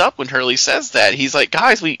shuts up when Hurley says that. He's like,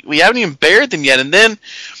 guys, we haven't even buried them yet. And then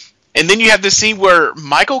you have this scene where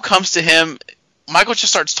Michael comes to him. Michael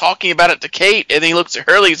just starts talking about it to Kate, and then he looks at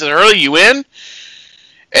Hurley. He says, "Hurley, you in?"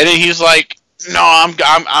 And then he's like, "No,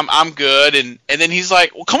 I'm good." And then he's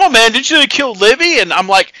like, "Well, come on, man, didn't you know they killed Libby?" And I'm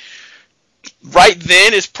like, right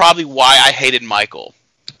then is probably why I hated Michael.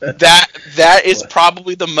 That is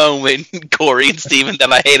probably the moment, Corey and Steven,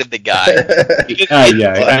 that I hated the guy.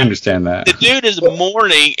 I understand that. The dude is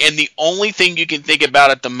mourning, and the only thing you can think about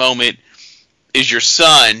at the moment is your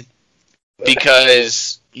son,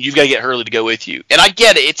 because you've got to get Hurley to go with you. And I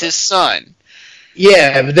get it; it's his son.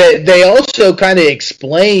 Yeah, they also kind of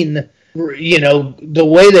explain, the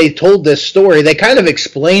way they told this story. They kind of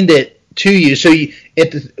explained it to you, so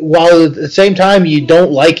while at the same time you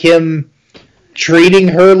don't like him treating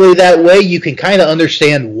Hurley that way, you can kind of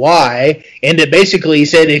understand why. And it basically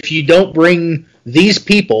said, if you don't bring these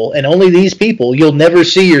people and only these people, you'll never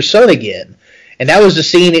see your son again. And that was the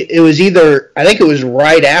scene. It was either, I think it was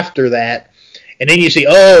right after that. And then you see,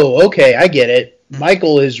 oh, okay, I get it.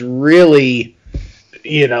 Michael is really,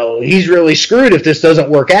 he's really screwed if this doesn't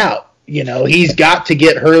work out. He's got to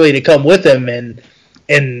get Hurley to come with him,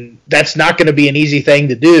 and that's not going to be an easy thing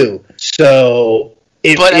to do. So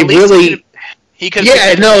he definitely could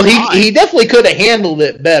have handled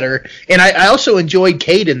it better. And I also enjoyed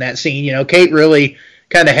Kate in that scene. Kate really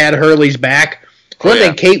kind of had Hurley's back. One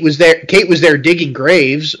thing, Kate was there digging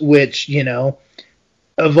graves, which,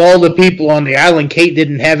 of all the people on the island, Kate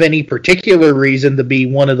didn't have any particular reason to be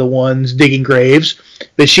one of the ones digging graves,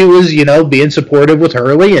 but she was, being supportive with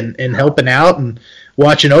Hurley and helping out and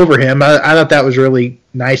watching over him. I thought that was really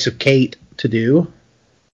nice of Kate to do.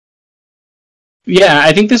 Yeah,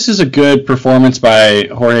 I think this is a good performance by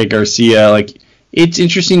Jorge Garcia. Like, it's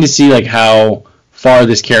interesting to see like how far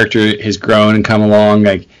this character has grown and come along.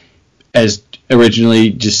 Like, as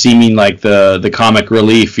originally just seeming like the comic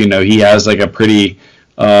relief, he has like a pretty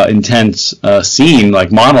intense scene,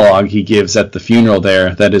 like monologue he gives at the funeral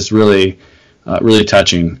there that is really really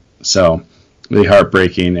touching. So really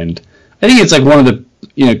heartbreaking, and I think it's like one of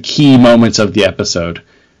the key moments of the episode.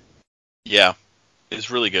 Yeah, it's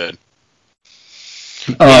really good.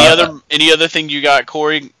 Any other thing you got,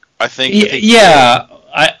 Corey? I think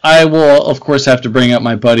I will of course have to bring up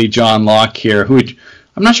my buddy John Locke here, who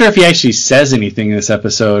I'm not sure if he actually says anything in this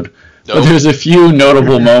episode, but there's a few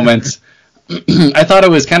notable moments. I thought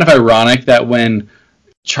it was kind of ironic that when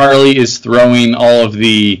Charlie is throwing all of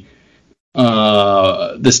the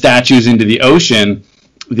statues into the ocean,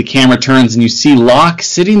 the camera turns and you see Locke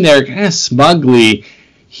sitting there kind of smugly.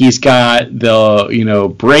 He's got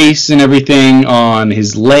the brace and everything on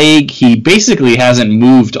his leg. He basically hasn't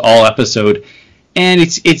moved all episode, and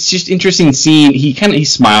it's just interesting seeing. He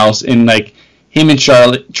smiles, and like him and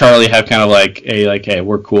Charlie have kind of like a hey,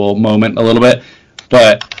 we're cool moment a little bit,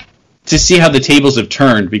 but to see how the tables have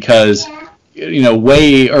turned, because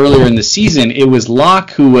way earlier in the season it was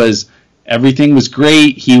Locke who was everything was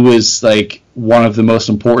great. He was like one of the most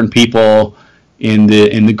important people in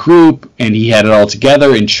the group, and he had it all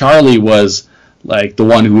together, and Charlie was like the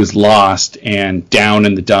one who was lost and down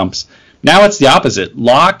in the dumps. Now it's the opposite.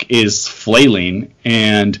 Locke is flailing,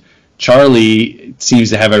 and Charlie seems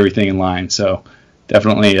to have everything in line. So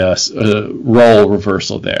definitely a role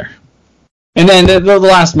reversal there. And then the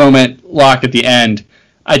last moment, Locke at the end,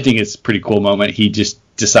 I think it's a pretty cool moment. He just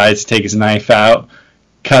decides to take his knife out,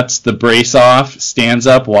 cuts the brace off, stands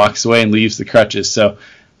up, walks away, and leaves the crutches. So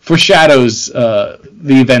foreshadows the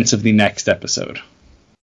events of the next episode.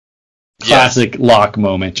 Classic Locke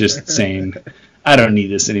moment, just saying, I don't need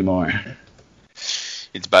this anymore.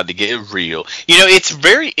 It's about to get real. It's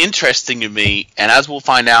very interesting to me, and as we'll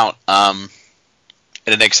find out in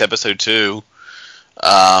the next episode too,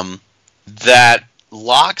 that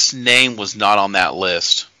Locke's name was not on that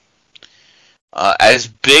list. As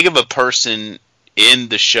big of a person in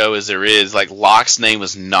the show as there is, like Locke's name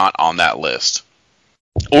was not on that list.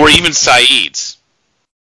 Or even Saeed's.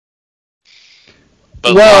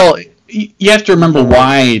 But well, you have to remember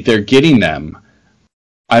why they're getting them.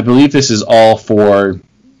 I believe this is all for...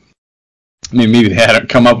 maybe they hadn't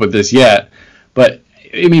come up with this yet, but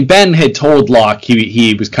Ben had told Locke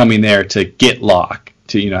he was coming there to get Locke,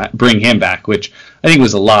 to bring him back, which I think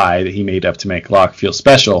was a lie that he made up to make Locke feel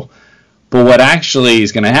special. But what actually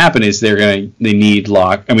is going to happen is they need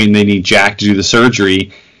Jack to do the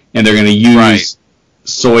surgery, and they're going to use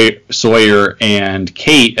Sawyer and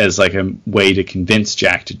Kate as like a way to convince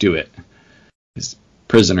Jack to do it. As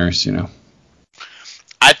prisoners,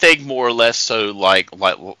 I think more or less so like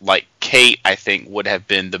Kate, I think, would have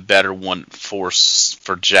been the better one for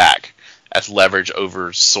Jack as leverage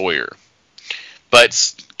over Sawyer.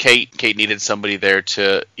 But Kate needed somebody there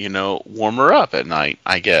to, warm her up at night,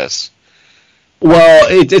 I guess. Well,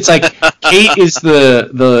 it's like Kate is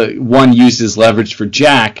the one used as leverage for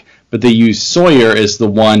Jack, but they use Sawyer as the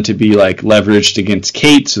one to be like leveraged against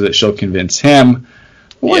Kate so that she'll convince him.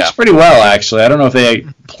 It works pretty well, actually. I don't know if they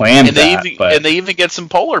planned that. And they even get some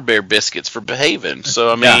polar bear biscuits for behaving.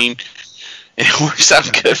 So, I mean, it works out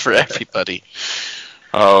good for everybody.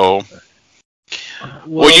 Oh.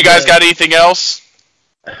 Well, you guys got anything else?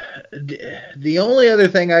 The only other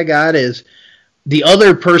thing I got is the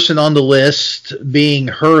other person on the list being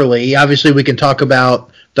Hurley. Obviously, we can talk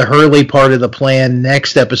about the Hurley part of the plan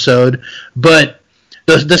next episode, but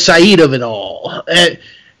the Saeed of it all.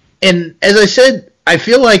 And as I said, I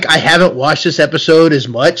feel like I haven't watched this episode as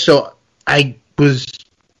much, so I was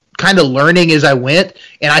kind of learning as I went,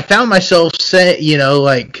 and I found myself saying,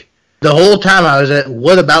 like the whole time I was at,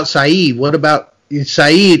 what about Sayid? What about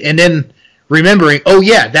Sayid? And then remembering, oh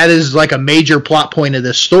yeah, that is like a major plot point of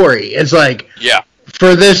this story. It's like, yeah,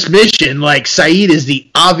 for this mission, like Sayid is the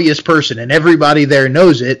obvious person, and everybody there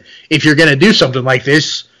knows it. If you're going to do something like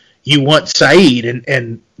this, you want Sayid,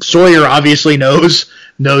 and Sawyer obviously knows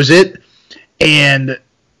it, and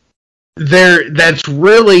that's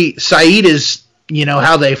really Sayid is,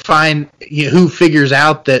 how they find who figures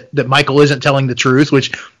out that Michael isn't telling the truth,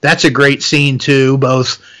 which that's a great scene too,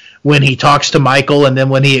 both when he talks to Michael and then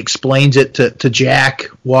when he explains it to Jack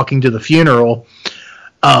walking to the funeral.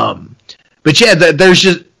 But yeah, there's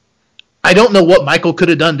just, I don't know what Michael could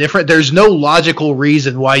have done different. There's no logical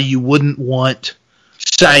reason why you wouldn't want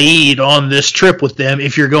Sayid on this trip with them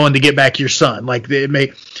if you're going to get back your son. Like,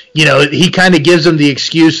 he kind of gives them the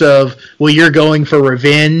excuse of, well, you're going for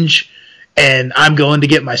revenge and I'm going to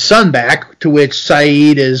get my son back, to which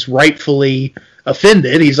Sayid is rightfully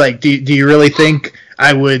offended. He's like, do you really think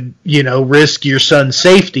I would, risk your son's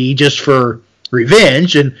safety just for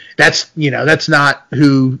revenge? And that's not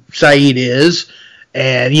who Sayid is.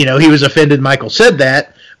 And, he was offended Michael said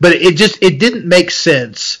that, but it didn't make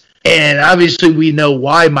sense. And obviously we know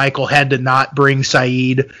why Michael had to not bring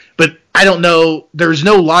Sayid, but I don't know, there's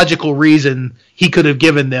no logical reason he could have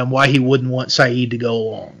given them why he wouldn't want Sayid to go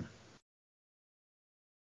along.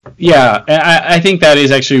 Yeah, I think that is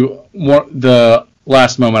actually the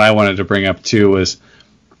last moment I wanted to bring up too. Was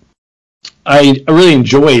I really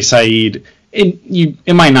enjoy Sayid.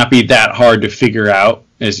 It might not be that hard to figure out,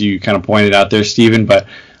 as you kind of pointed out there, Stephen, but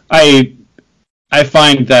I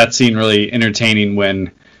find that scene really entertaining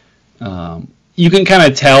when you can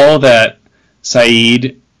kind of tell that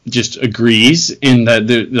Sayid just agrees in that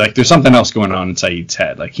there's something else going on in Sayid's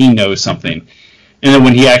head. Like, he knows something. And then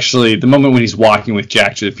when the moment when he's walking with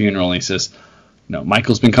Jack to the funeral, and he says, no,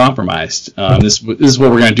 Michael's been compromised. This is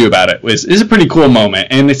what we're going to do about it. It's a pretty cool moment,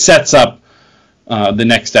 and it sets up the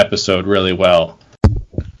next episode really well.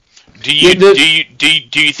 Do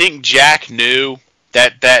you think Jack knew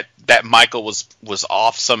that Michael was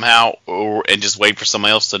off somehow, and just waiting for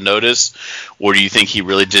someone else to notice, or do you think he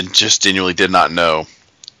really genuinely did not know?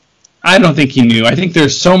 I don't think he knew. I think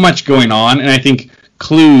there's so much going on, and I think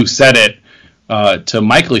Clue said it to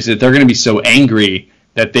Michael. He said they're going to be so angry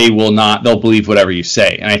that they'll believe whatever you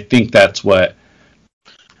say. And I think that's what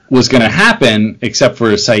was going to happen, except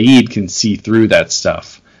for Sayid can see through that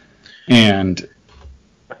stuff. And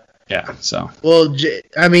yeah, so. Well,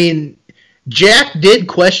 Jack did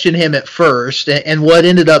question him at first, and what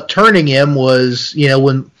ended up turning him was,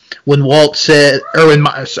 when Walt said,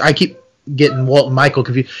 I keep getting Walt and Michael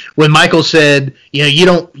confused. When Michael said, you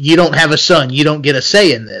don't have a son, you don't get a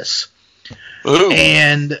say in this. Ooh.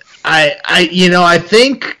 And I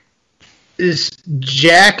think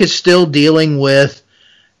Jack is still dealing with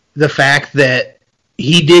the fact that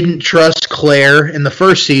he didn't trust Claire in the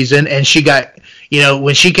first season, and she got,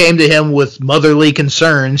 when she came to him with motherly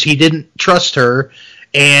concerns, he didn't trust her,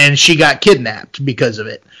 and she got kidnapped because of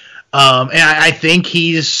it. And I think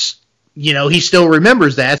he still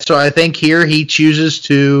remembers that, so I think here he chooses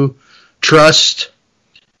to trust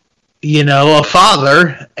a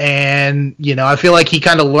father, and, I feel like he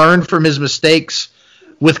kind of learned from his mistakes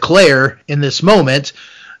with Claire in this moment,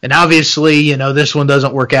 and obviously, this one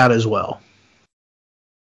doesn't work out as well.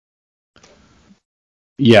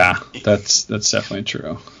 Yeah, that's definitely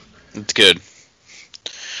true. It's good.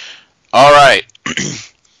 All right.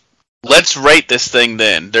 Let's rate this thing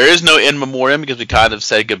then. There is no in memoriam because we kind of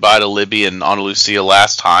said goodbye to Libby and Ana Lucia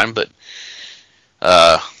last time, but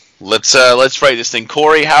let's rate this thing.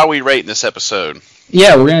 Corey, how are we rating this episode?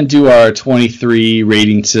 Yeah, we're going to do our 23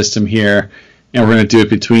 rating system here, and we're going to do it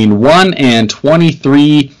between 1 and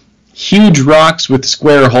 23 huge rocks with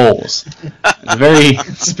square holes. A very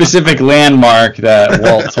specific landmark that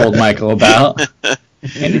Walt told Michael about.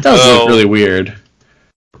 And it does look really weird.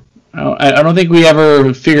 I don't think we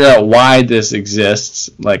ever figure out why this exists,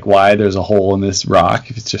 like why there's a hole in this rock.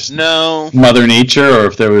 If it's just Mother Nature, or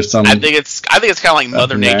if there was some. I think it's kind of like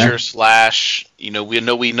Mother Nature /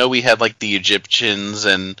 we had like the Egyptians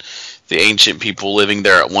and the ancient people living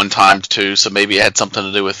there at one time too, so maybe it had something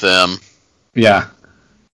to do with them. Yeah.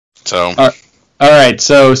 So. All right.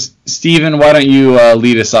 So Stephen, why don't you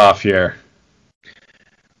lead us off here?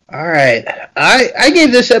 All right. I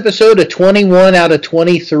gave this episode a 21 out of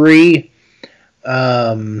 23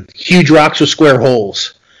 huge rocks with square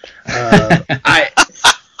holes. I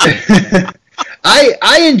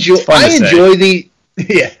enjoy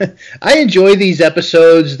these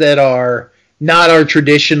episodes that are not our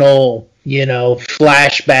traditional,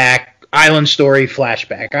 flashback Island Story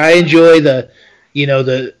flashback. I enjoy the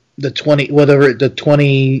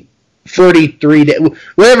 43 day,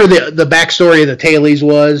 whatever the backstory of the Tailies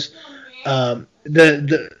was.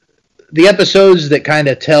 The episodes that kind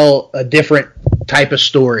of tell a different type of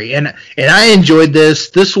story, and I enjoyed this.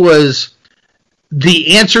 This was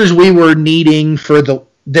the answers we were needing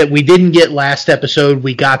that we didn't get last episode.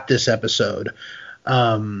 We got this episode.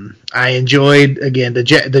 I enjoyed again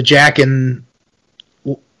the Jack and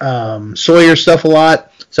Sawyer stuff a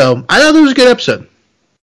lot. So I thought it was a good episode.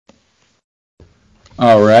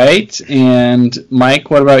 All right, and Mike,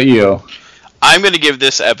 what about you? I'm going to give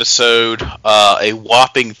this episode a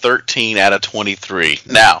whopping 13 out of 23.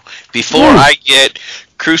 Now, before I get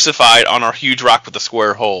crucified on our huge rock with a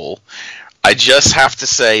square hole, I just have to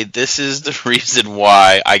say this is the reason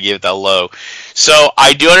why I give it that low. So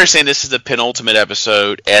I do understand this is the penultimate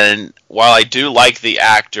episode, and while I do like the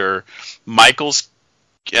actor, I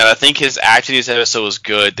think his acting in this episode was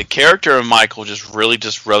good. The character of Michael just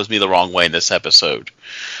rubs me the wrong way in this episode.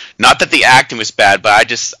 Not that the acting was bad, but I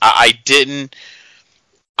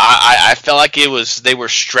felt like they were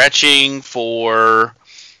stretching for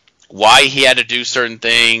why he had to do certain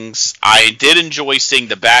things. I did enjoy seeing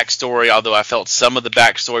the backstory, although I felt some of the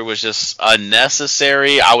backstory was just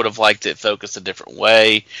unnecessary. I would have liked it focused a different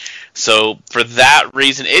way. So for that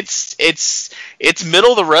reason, it's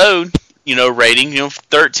middle of the road, rating.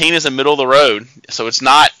 13 is a middle of the road. So it's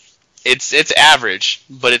average,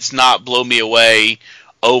 but it's not blow me away.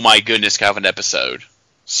 Oh my goodness, kind of an episode.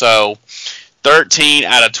 So 13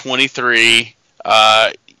 out of 23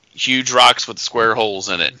 huge rocks with square holes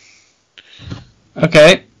in it.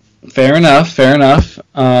 Okay, fair enough. So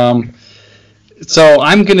I'm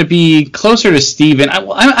going to be closer to Steven.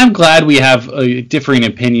 I'm glad we have differing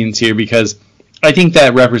opinions here because I think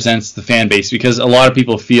that represents the fan base because a lot of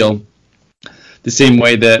people feel the same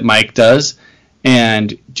way that Mike does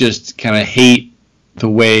and just kind of hate the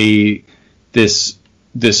way this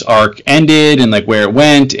arc ended and like where it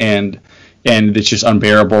went and it's just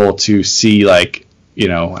unbearable to see like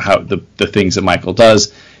how the things that Michael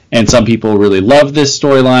does. And some people really love this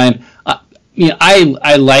storyline. I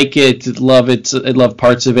like it, love it, I love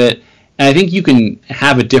parts of it, and I think you can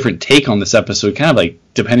have a different take on this episode, kind of like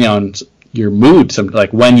depending on your mood,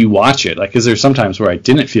 like when you watch it. Like, because there's sometimes where I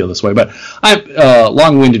didn't feel this way, but I'm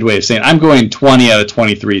long-winded way of saying I'm going 20 out of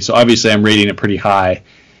 23. So obviously I'm rating it pretty high.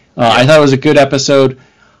 I thought it was a good episode.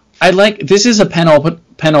 This is a penultimate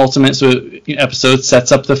episode,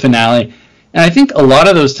 sets up the finale. And I think a lot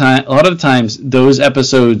of the times those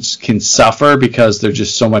episodes can suffer because there's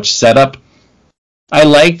just so much setup. I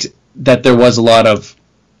liked that there was a lot of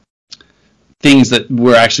things that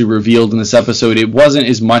were actually revealed in this episode. It wasn't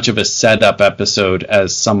as much of a setup episode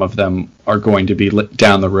as some of them are going to be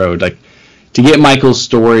down the road. Like to get Michael's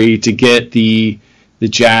story, to get the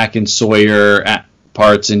Jack and Sawyer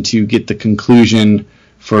parts, and to get the conclusion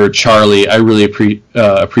for Charlie, I really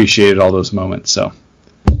appreciated all those moments. So.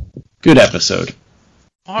 Good episode, in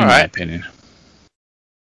my opinion.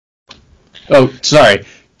 Oh, sorry.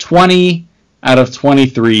 20 out of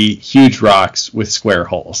 23 huge rocks with square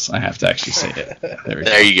holes. I have to actually say it.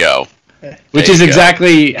 There you go. Which is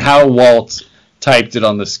exactly how Walt typed it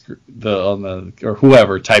on or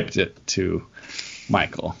whoever typed it to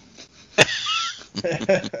Michael.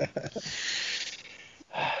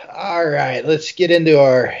 All right, let's get into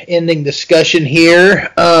our ending discussion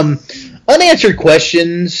here. Unanswered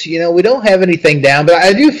questions, we don't have anything down, but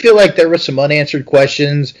I do feel like there were some unanswered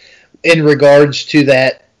questions in regards to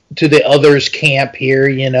the others camp here,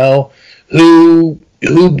 who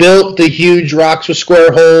built the huge rocks with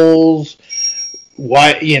square holes,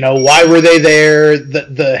 why were they there,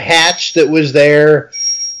 the hatch that was there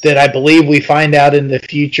that I believe we find out in the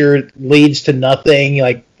future leads to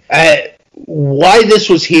nothing, why this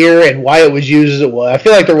was here and why it was used as it was. I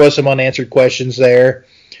feel like there was some unanswered questions there.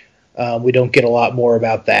 We don't get a lot more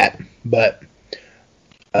about that, but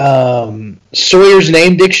Sawyer's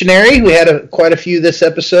Name Dictionary, we had quite a few this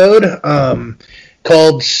episode,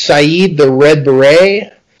 called Saeed the Red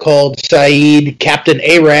Beret, called Saeed Captain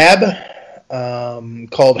Arab,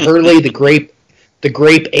 called Hurley the Grape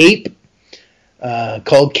Ape,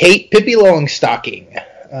 called Kate Pippi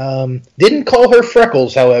Longstocking. Didn't call her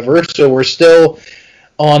Freckles, however, so we're still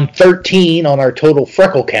on 13 on our total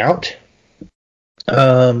freckle count.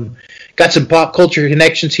 Got some pop culture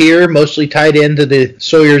connections here, mostly tied into the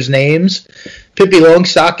Sawyer's names. Pippi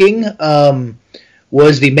Longstocking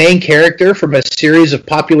was the main character from a series of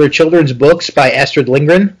popular children's books by Astrid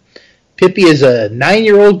Lindgren. Pippi is a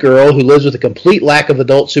 9-year-old girl who lives with a complete lack of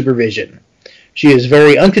adult supervision. She is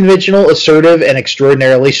very unconventional, assertive, and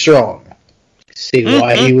extraordinarily strong. See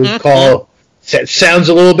why he would call. Sounds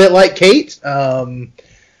a little bit like Kate. The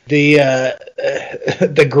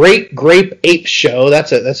Great Grape Ape Show.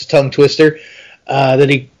 That's a tongue twister. That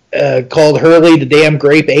he called Hurley the damn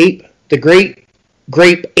grape ape. The Great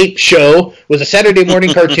Grape Ape Show was a Saturday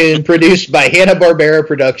morning cartoon produced by Hanna-Barbera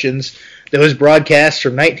Productions that was broadcast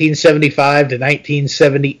from 1975 to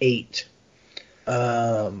 1978.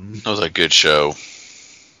 That was a good show.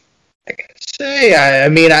 I gotta say,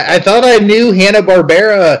 I thought I knew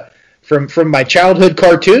Hanna-Barbera from my childhood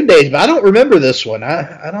cartoon days, but I don't remember this one.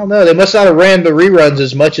 I don't know. They must not have ran the reruns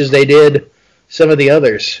as much as they did some of the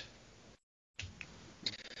others.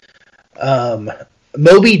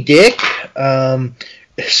 Moby Dick.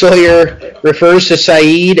 Sawyer refers to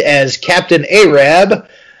Saeed as Captain Arab,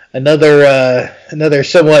 another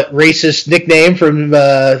somewhat racist nickname from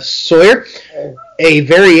Sawyer. A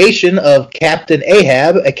variation of Captain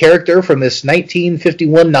Ahab, a character from this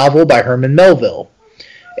 1951 novel by Herman Melville.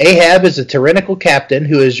 Ahab is a tyrannical captain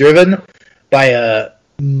who is driven by a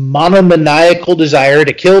monomaniacal desire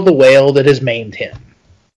to kill the whale that has maimed him.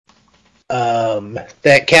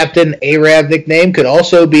 That Captain Arab nickname could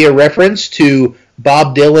also be a reference to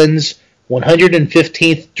Bob Dylan's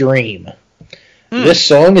 115th Dream. This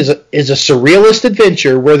song is a surrealist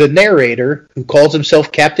adventure where the narrator, who calls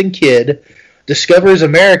himself Captain Kidd, discovers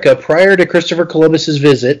America prior to Christopher Columbus's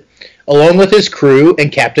visit, along with his crew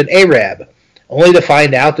and Captain Arab, only to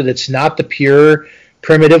find out that it's not the pure,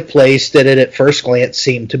 primitive place that it at first glance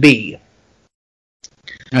seemed to be.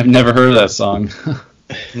 I've never heard of that song.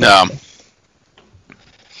 No.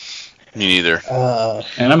 Me neither.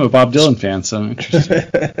 And I'm a Bob Dylan fan, so I'm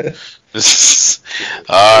interested.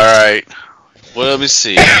 All right. Well, let me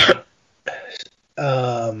see.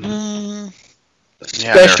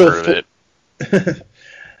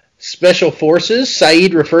 Special Forces. Sawyer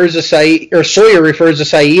refers to Saeed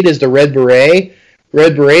as the Red Beret.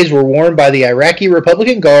 Red Berets were worn by the Iraqi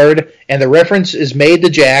Republican Guard, and the reference is made to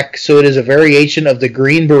Jack, so it is a variation of the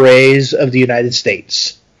Green Berets of the United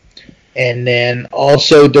States. And then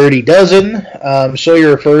also Dirty Dozen.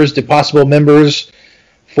 Sawyer refers to possible members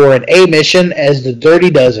for an A mission as the Dirty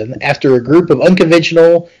Dozen after a group of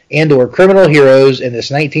unconventional and or criminal heroes in this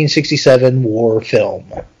 1967 war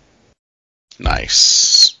film.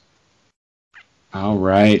 Nice. All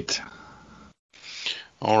right,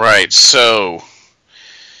 so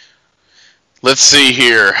let's see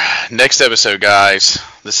here. Next episode, guys.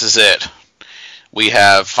 This is it. We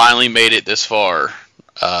have finally made it this far.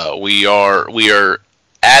 We are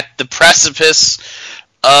at the precipice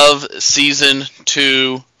of season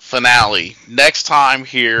 2 finale. Next time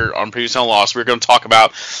here on Previously on Lost, we're going to talk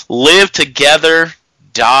about Live Together,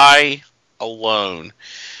 Die Alone,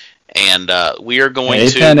 and we are going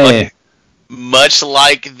to much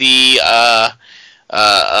like the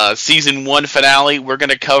season 1 finale. We're going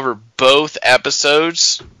to cover both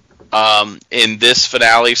episodes in this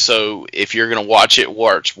finale, so if you're going to watch it,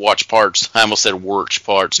 watch parts. I almost said watch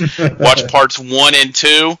parts. Watch parts 1 and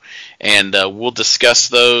 2, and we'll discuss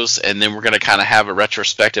those, and then we're going to kind of have a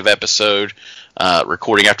retrospective episode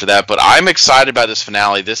recording after that. But I'm excited about this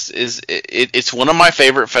finale. It's one of my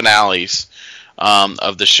favorite finales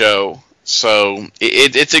of the show. So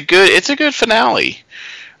it's a good finale.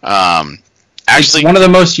 Actually, it's one of the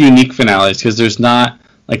most unique finales because there's not.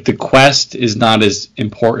 Like, the quest is not as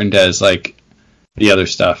important as, like, the other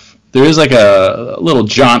stuff. There is, like, a little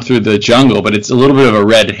jaunt through the jungle, but it's a little bit of a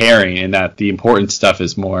red herring in that the important stuff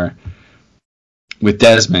is more with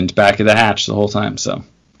Desmond back of the hatch the whole time, so.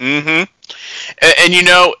 Mm-hmm. And you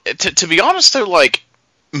know, to be honest, though, like,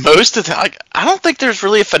 most of the... Like, I don't think there's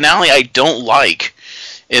really a finale I don't like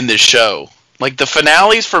in this show. Like, the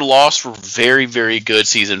finales for Lost were very, very good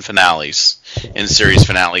season finales and series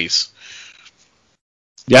finales.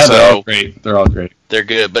 Yeah, they're all great. They're all great. They're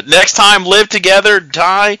good. But next time, Live Together,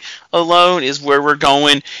 Die Alone is where we're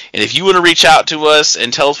going. And if you want to reach out to us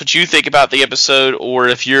and tell us what you think about the episode, or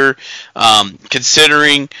if you're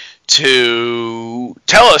considering to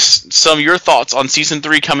tell us some of your thoughts on Season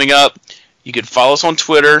 3 coming up, you can follow us on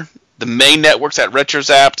Twitter. The main network's at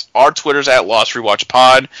RetroZapped. Our Twitter's at Lost Rewatch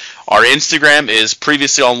Pod. Our Instagram is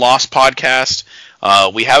Previously on Lost Podcast.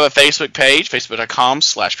 We have a Facebook page,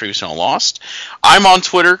 facebook.com/Previously on Lost. I'm on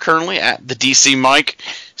Twitter currently at the DC Mike.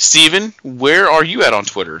 Steven, where are you at on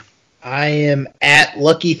Twitter? I am at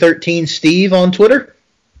Lucky13Steve on Twitter.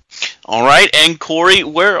 All right, and Corey,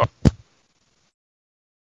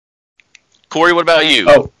 Corey, what about you?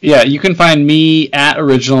 Oh, yeah, you can find me at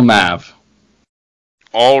Original Mav.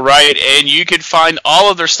 All right, and you can find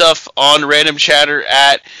all of their stuff on Random Chatter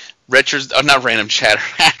at not Random Chatter,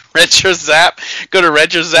 at RetroZap. Go to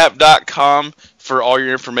RetroZap.com for all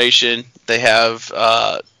your information. They have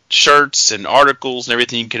shirts and articles and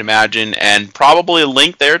everything you can imagine, and probably a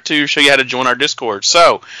link there to show you how to join our Discord.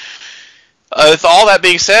 So, with all that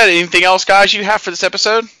being said, anything else, guys, you have for this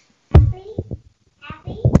episode?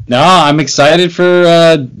 No, I'm excited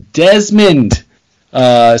for Desmond.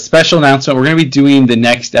 Special announcement. We're going to be doing the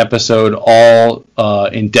next episode all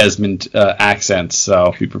in Desmond accents,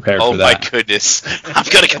 so be prepared for that. Oh my goodness. I'm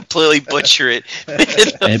going to completely butcher it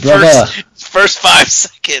within the Hey, first 5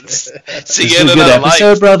 seconds. See This you is in a good another episode,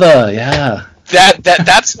 life. brother. Yeah.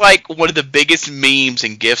 That's like one of the biggest memes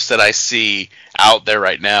and gifs that I see out there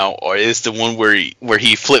right now, or is the one where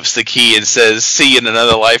he flips the key and says, "See you in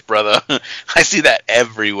another life, brother." I see that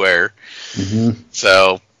everywhere. Mm-hmm.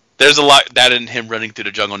 So there's a lot that in him running through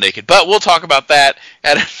the jungle naked, but we'll talk about that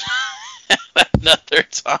at another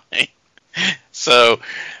time. So,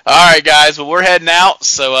 all right, guys. Well, we're heading out,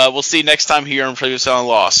 so we'll see you next time here on Previous on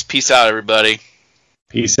Lost. Peace out, everybody.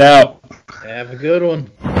 Peace out. Have a good one.